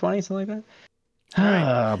fourth nat 20, something like that.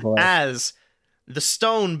 Oh, boy. As the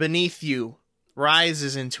stone beneath you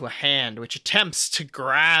rises into a hand which attempts to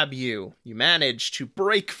grab you. You manage to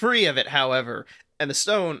break free of it, however, and the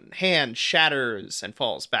stone hand shatters and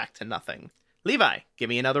falls back to nothing. Levi, give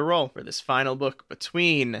me another roll for this final book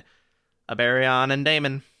between Aberion and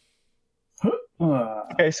Damon.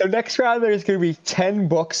 Okay, so next round there's gonna be 10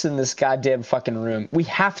 books in this goddamn fucking room. We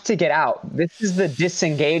have to get out. This is the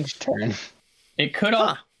disengaged turn. It could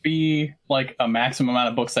Huh. be like a maximum amount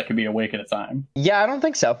of books that could be awake at a time. Yeah, I don't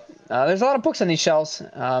think so. There's a lot of books on these shelves,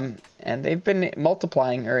 and they've been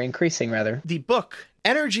multiplying, or increasing, rather. The book,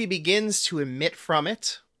 energy begins to emit from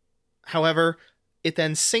it. However, it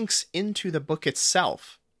then sinks into the book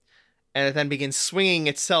itself, and it then begins swinging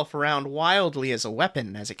itself around wildly as a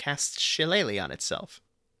weapon as it casts Shillelagh on itself.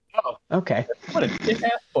 Okay. What a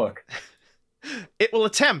kick-ass book. It will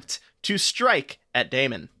attempt to strike at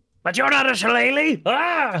Damon. But you're not a shillelagh!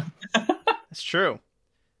 Ah! That's true.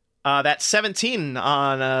 That 17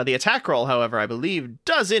 on the attack roll, however, I believe,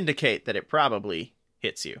 does indicate that it probably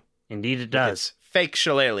hits you. Indeed it does. It's fake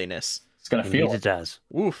shillelagh'ness. It's gonna Indeed feel it it. does.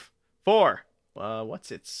 Woof. 4.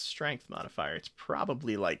 What's its strength modifier? It's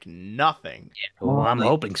probably like nothing. Oh, I'm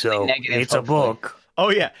hoping so. negative, It's a hopefully. book. Oh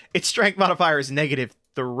yeah, its strength modifier is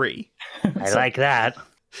 -3. I like that.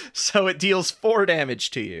 So it deals 4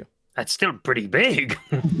 damage to you. That's still pretty big.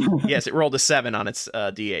 Yes, it rolled a 7 on its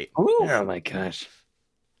D8. Oh my gosh.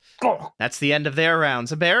 That's the end of their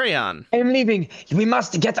rounds. Aberion. I'm leaving. We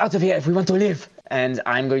must get out of here if we want to live. And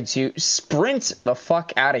I'm going to sprint the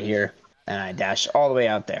fuck out of here. And I dash all the way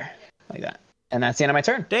out there. Like that. And that's the end of my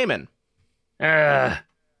turn. Damon.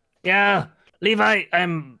 Yeah, Levi,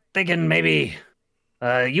 I'm thinking maybe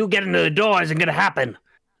you getting to the door isn't gonna happen.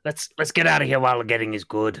 Let's get out of here while getting is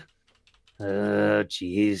good.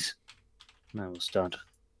 Jeez. I will start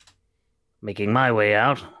making my way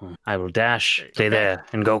out. I will dash, stay there,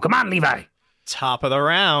 and go, come on, Levi! Top of the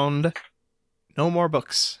round. No more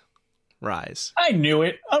books. Rise. I knew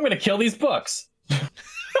it. I'm gonna kill these books.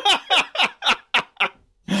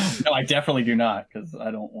 No, I definitely do not, because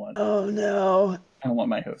I don't want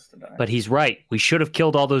my host to die. But he's right. We should have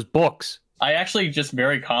killed all those books. I actually just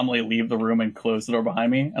very calmly leave the room and close the door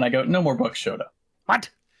behind me, and I go, no more books showed up. What?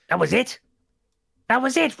 That was it? That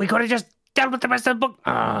was it? We could have just dealt with the rest of the book?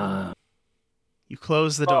 You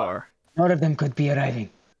close the door, More of them could be arriving.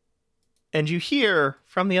 and you hear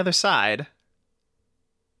from the other side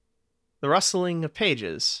the rustling of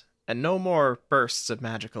pages and no more bursts of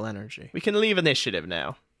magical energy. We can leave initiative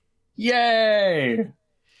now. Yay!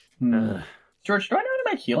 Uh, George, do I know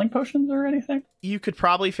how to make healing potions or anything? You could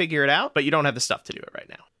probably figure it out, but you don't have the stuff to do it right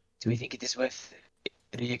now. Do we think it is worth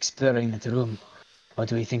re-exploring that room? Or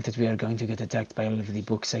do we think that we are going to get attacked by all of the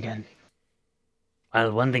books again?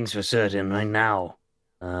 well, one thing's for certain right now.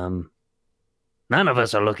 None of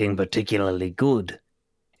us are looking particularly good.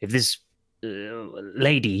 If this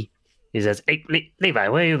lady is as... Hey, Levi,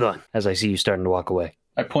 where are you going? As I see you starting to walk away.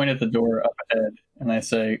 I point at the door up ahead and I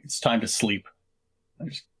say, it's time to sleep. I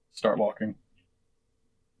just start walking.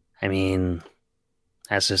 I mean,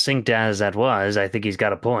 as succinct as that was, I think he's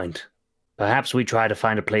got a point. Perhaps we try to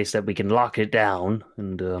find a place that we can lock it down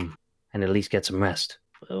and at least get some rest.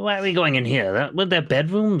 Why are we going in here? With their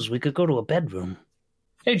bedrooms? We could go to a bedroom.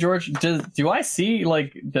 Hey, George, do I see,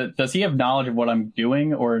 like, does he have knowledge of what I'm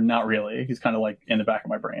doing or not really? He's kind of like in the back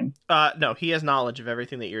of my brain. No, he has knowledge of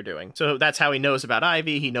everything that you're doing. So that's how he knows about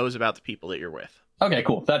Ivy. He knows about the people that you're with. Okay,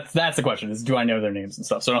 cool. That's the question, is do I know their names and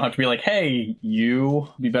stuff? So I don't have to be like, hey, you,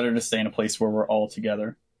 be better to stay in a place where we're all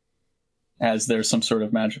together. As there's some sort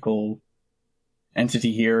of magical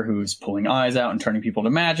entity here who's pulling eyes out and turning people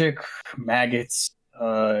to magic, maggots.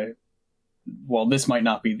 Well, this might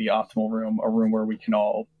not be the optimal room. A room where we can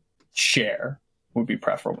all share would be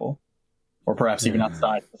preferable. Or perhaps even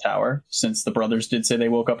outside the tower, since the brothers did say they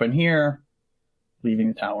woke up in here. Leaving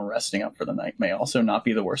the tower resting up for the night may also not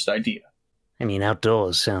be the worst idea. I mean,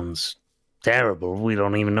 outdoors sounds terrible. We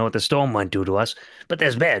don't even know what the storm might do to us. But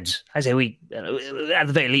there's beds. I say we, at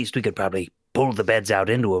the very least, we could probably pull the beds out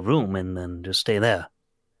into a room and then just stay there.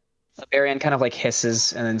 Arian kind of like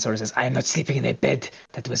hisses and then sort of says, I am not sleeping in a bed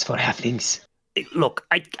that was for halflings. Look,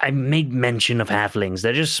 I made mention of halflings.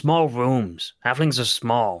 They're just small rooms. Halflings are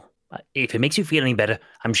small. If it makes you feel any better,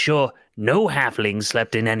 I'm sure no halflings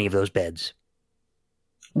slept in any of those beds.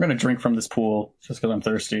 I'm going to drink from this pool just because I'm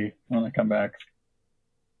thirsty when I come back.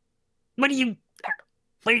 What are you...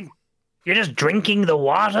 Wait, you're just drinking the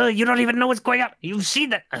water? You don't even know what's going on. You've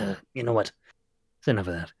seen that... you know what? It's enough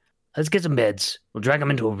of that. Let's get some beds. We'll drag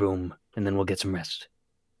them into a room, and then we'll get some rest.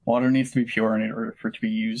 Water needs to be pure in order for it to be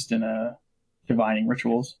used in divining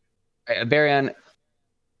rituals. Barian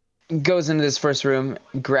goes into this first room,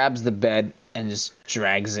 grabs the bed, and just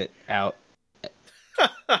drags it out.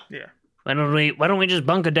 Yeah. Why don't we just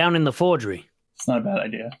bunker down in the forgery? It's not a bad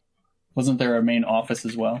idea. Wasn't there a main office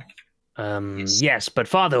as well? Yes, but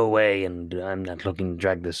farther away, and I'm not looking to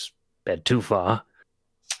drag this bed too far.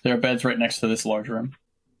 There are beds right next to this large room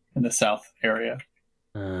in the south area.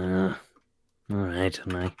 All right.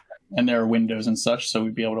 And there are windows and such, so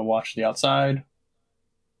we'd be able to watch the outside.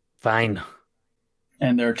 Fine.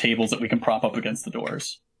 And there are tables that we can prop up against the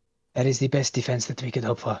doors. That is the best defense that we could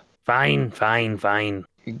hope for. Fine.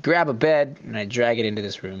 You grab a bed, and I drag it into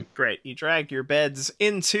this room. Great. You drag your beds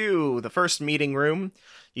into the first meeting room.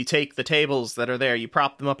 You take the tables that are there, you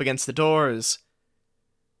prop them up against the doors,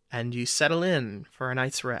 and you settle in for a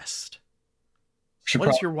night's rest. What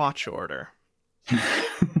is your watch order?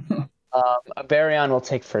 Barian will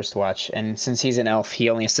take first watch, and since he's an elf, he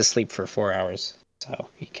only has to sleep for 4 hours. So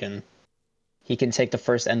he can take the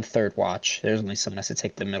first and third watch. There's only someone has to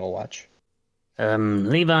take the middle watch.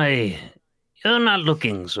 Levi, you're not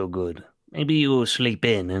looking so good. Maybe you sleep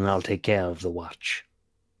in and I'll take care of the watch.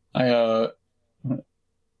 I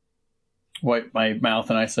wipe my mouth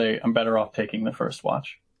and I say, I'm better off taking the first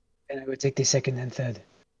watch. And I would take the second and third.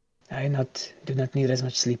 I do not need as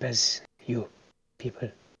much sleep as you people.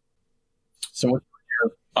 So what's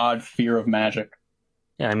your odd fear of magic?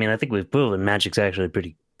 Yeah, I mean, I think we've proven magic's actually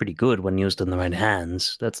pretty good when used in the right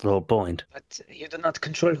hands. That's the whole point. But you do not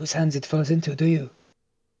control whose hands it falls into, do you?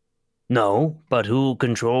 No, but who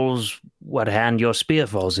controls what hand your spear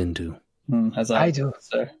falls into? I do.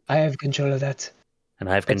 Sir. I have control of that. And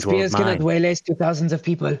I have But control of spears mine. cannot waylay to thousands of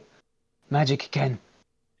people. Magic can.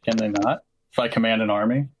 Can they not? If I command an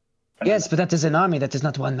army? Yes, but that is an army. That is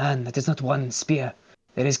not one man. That is not one spear.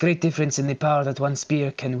 There is great difference in the power that one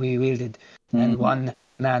spear can be wielded and one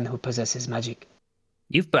man who possesses magic.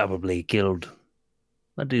 You've probably killed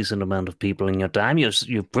a decent amount of people in your time.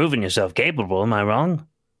 You've proven yourself capable, am I wrong?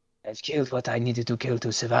 I've killed what I needed to kill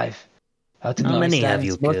to survive. Out in How the many have lands,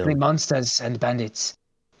 you mostly killed? monsters and bandits.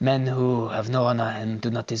 Men who have no honor and do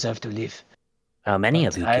not deserve to live. How many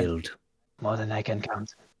But have you I've- killed? More than I can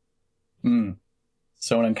count.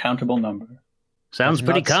 So an uncountable number. Sounds I've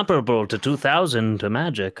pretty not- comparable to 2,000 to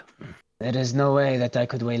magic. There is no way that I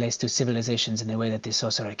could waylay two civilizations in the way that the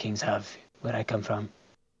sorcerer kings have, where I come from.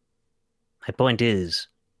 My point is,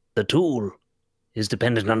 the tool is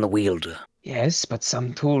dependent on the wielder. Yes, but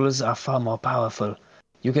some tools are far more powerful.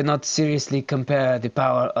 You cannot seriously compare the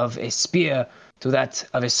power of a spear to that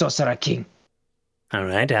of a sorcerer king. All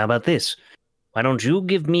right, how about this? Why don't you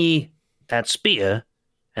give me that spear,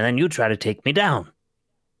 and then you try to take me down?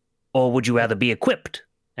 Or would you rather be equipped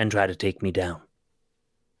and try to take me down?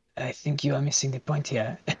 I think you are missing the point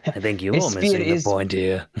here. I think you're A spear missing the is- point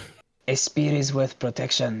here. A spear is worth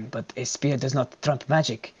protection, but a spear does not trump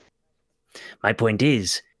magic. My point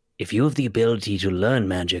is, if you have the ability to learn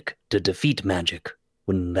magic, to defeat magic,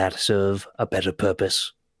 wouldn't that serve a better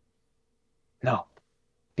purpose? No,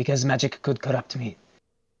 because magic could corrupt me.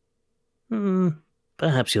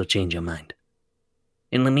 Perhaps you'll change your mind.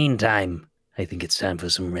 In the meantime, I think it's time for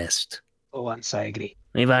some rest. For once, I agree.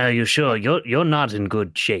 Levi, are you sure? You're not in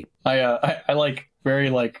good shape. I like very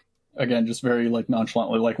like again just very like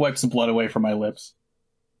nonchalantly like wipe some blood away from my lips.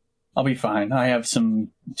 I'll be fine. I have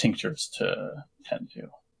some tinctures to tend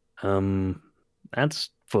to. That's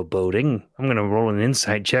foreboding. I'm gonna roll an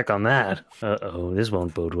insight check on that. Uh-oh, this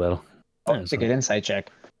won't bode well. Oh, it's a good insight check.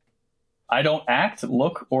 I don't act,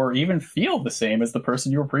 look, or even feel the same as the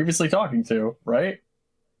person you were previously talking to, right?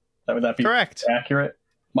 Would that be Correct. accurate?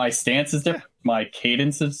 My stance is different. My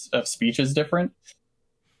cadence of speech is different.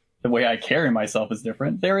 The way I carry myself is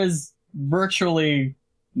different. There is virtually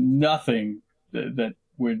nothing that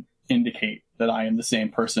would indicate that I am the same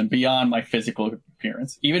person beyond my physical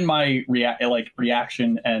appearance. Even my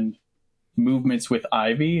reaction and movements with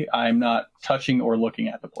Ivy, I'm not touching or looking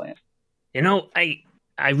at the plant. You know,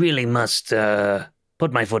 I really must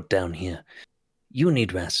put my foot down here. You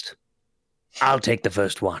need rest. I'll take the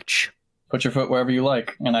first watch. Put your foot wherever you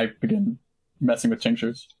like, and I begin messing with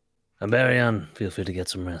tinctures. Aberion, feel free to get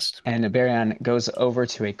some rest. And Aberion goes over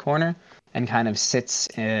to a corner and kind of sits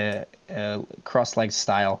cross-legged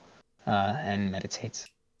style and meditates.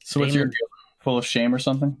 So what's your deal? Full of shame or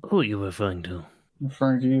something? Who are you referring to? I'm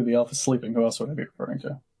referring to you. The elf is sleeping. Who else would I be referring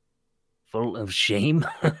to? Full of shame?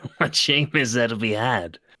 What shame is there to be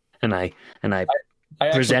had? And I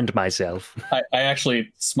I present myself. I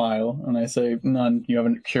actually smile and I say, "None. You have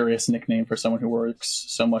a curious nickname for someone who works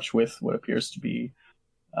so much with what appears to be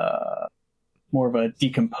more of a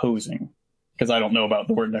decomposing." Because I don't know about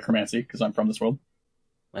the word necromancy because I'm from this world.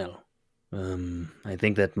 Well, I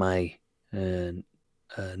think that my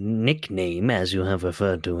nickname, as you have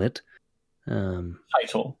referred to it,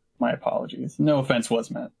 Title. My apologies. No offense was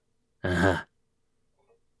meant. I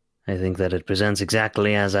think that it presents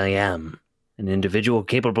exactly as I am, an individual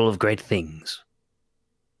capable of great things.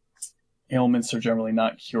 Ailments are generally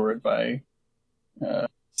not cured by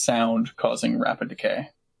sound causing rapid decay.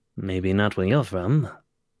 Maybe not where you're from,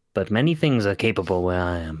 but many things are capable where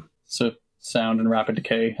I am. So sound and rapid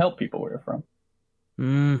decay help people where you're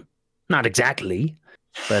from. Not exactly,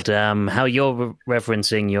 but how you're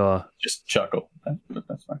referencing your Just chuckle.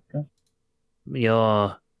 That's fine. Okay.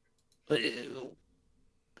 your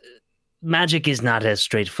magic is not as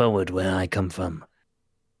straightforward where I come from.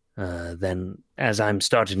 Then, as I'm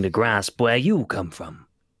starting to grasp where you come from,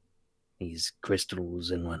 these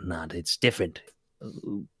crystals and whatnot, it's different.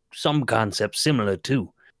 Some concepts similar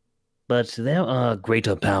too, but there are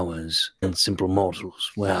greater powers than simple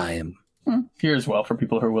mortals where I am. Here as well for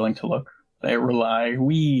people who are willing to look.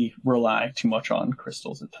 We rely too much on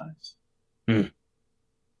crystals at times.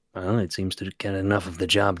 Well, it seems to get enough of the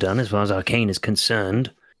job done as far as Arcane is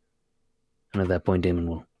concerned. And at that point, Damon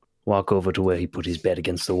will walk over to where he put his bed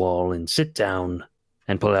against the wall and sit down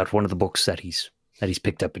and pull out one of the books that he's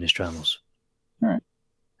picked up in his travels. All right.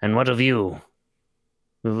 And what of you?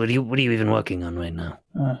 What are you even working on right now?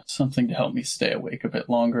 Something to help me stay awake a bit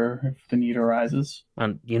longer if the need arises.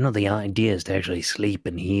 You know the idea is to actually sleep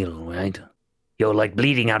and heal, right? You're like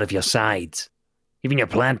bleeding out of your sides. Even your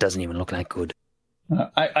plant doesn't even look that good.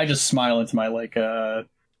 I just smile into my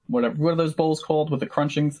what are those bowls called with the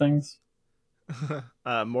crunching things?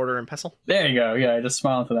 Mortar and pestle. There you go. Yeah, I just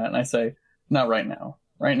smile into that and I say, not right now.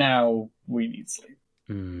 Right now, we need sleep.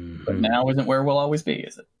 But now isn't where we'll always be,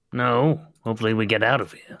 is it? No, hopefully we get out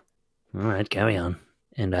of here. All right, carry on.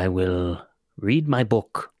 And I will read my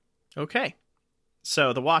book. Okay.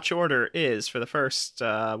 So the watch order is for the first,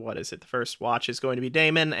 The first watch is going to be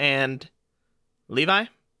Damon and Levi,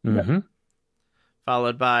 Mm-hmm.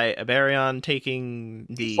 followed by Aberion taking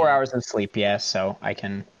the 4 hours of sleep, yes, so I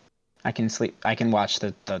can sleep. I can watch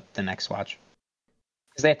the next watch.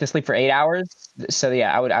 Because they have to sleep for 8 hours. So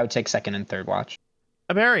yeah, I would take second and third watch.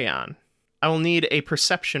 Aberion. I will need a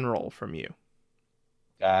perception roll from you.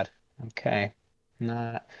 God. Okay.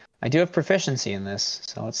 I do have proficiency in this,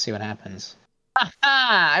 so let's see what happens.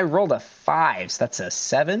 I rolled a 5, so that's a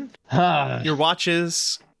 7. Your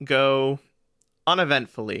watches go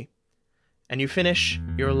uneventfully, and you finish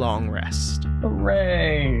your long rest.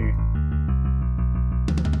 Hooray!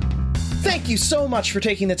 Thank you so much for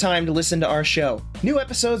taking the time to listen to our show. New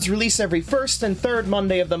episodes release every first and third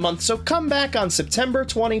Monday of the month, so come back on September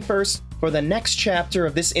 21st for the next chapter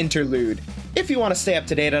of this interlude. If you want to stay up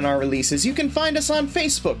to date on our releases, you can find us on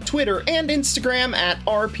Facebook, Twitter, and Instagram at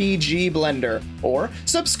RPG Blender, or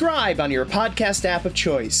subscribe on your podcast app of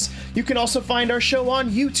choice. You can also find our show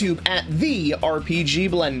on YouTube at The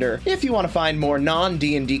RPG Blender. If you want to find more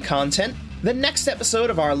non-D&D content, the next episode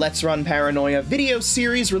of our Let's Run Paranoia video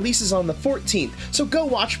series releases on the 14th, so go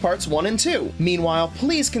watch parts 1 and 2. Meanwhile,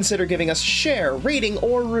 please consider giving us a share, rating,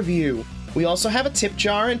 or review. We also have a tip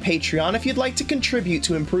jar and Patreon if you'd like to contribute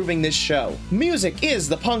to improving this show. Music is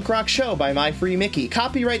The Punk Rock Show by My Free Mickey,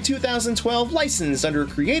 copyright 2012, licensed under a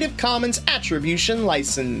Creative Commons Attribution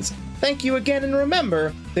License. Thank you again, and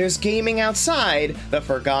remember, there's gaming outside the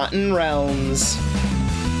Forgotten Realms.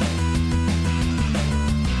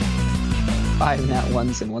 5 nat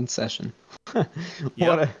ones in one session.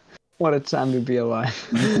 What a time to be alive.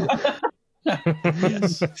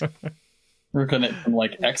 Yes. We're looking at some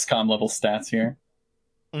like XCOM level stats here.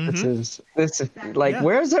 This is like,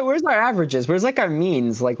 where's our averages? Where's like our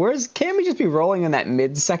means? Like, can't we just be rolling in that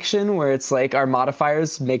mid section where it's like our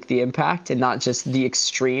modifiers make the impact and not just the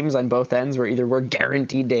extremes on both ends where either we're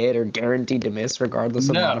guaranteed to hit or guaranteed to miss regardless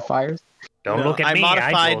of modifiers? Don't look at me. I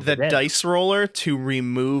modified the dead. dice roller to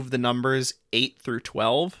remove the numbers 8 through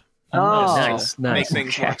 12. Oh, nice. Make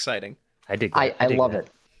things more exciting. I dig. I love it.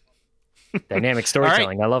 Dynamic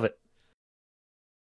storytelling. I love it.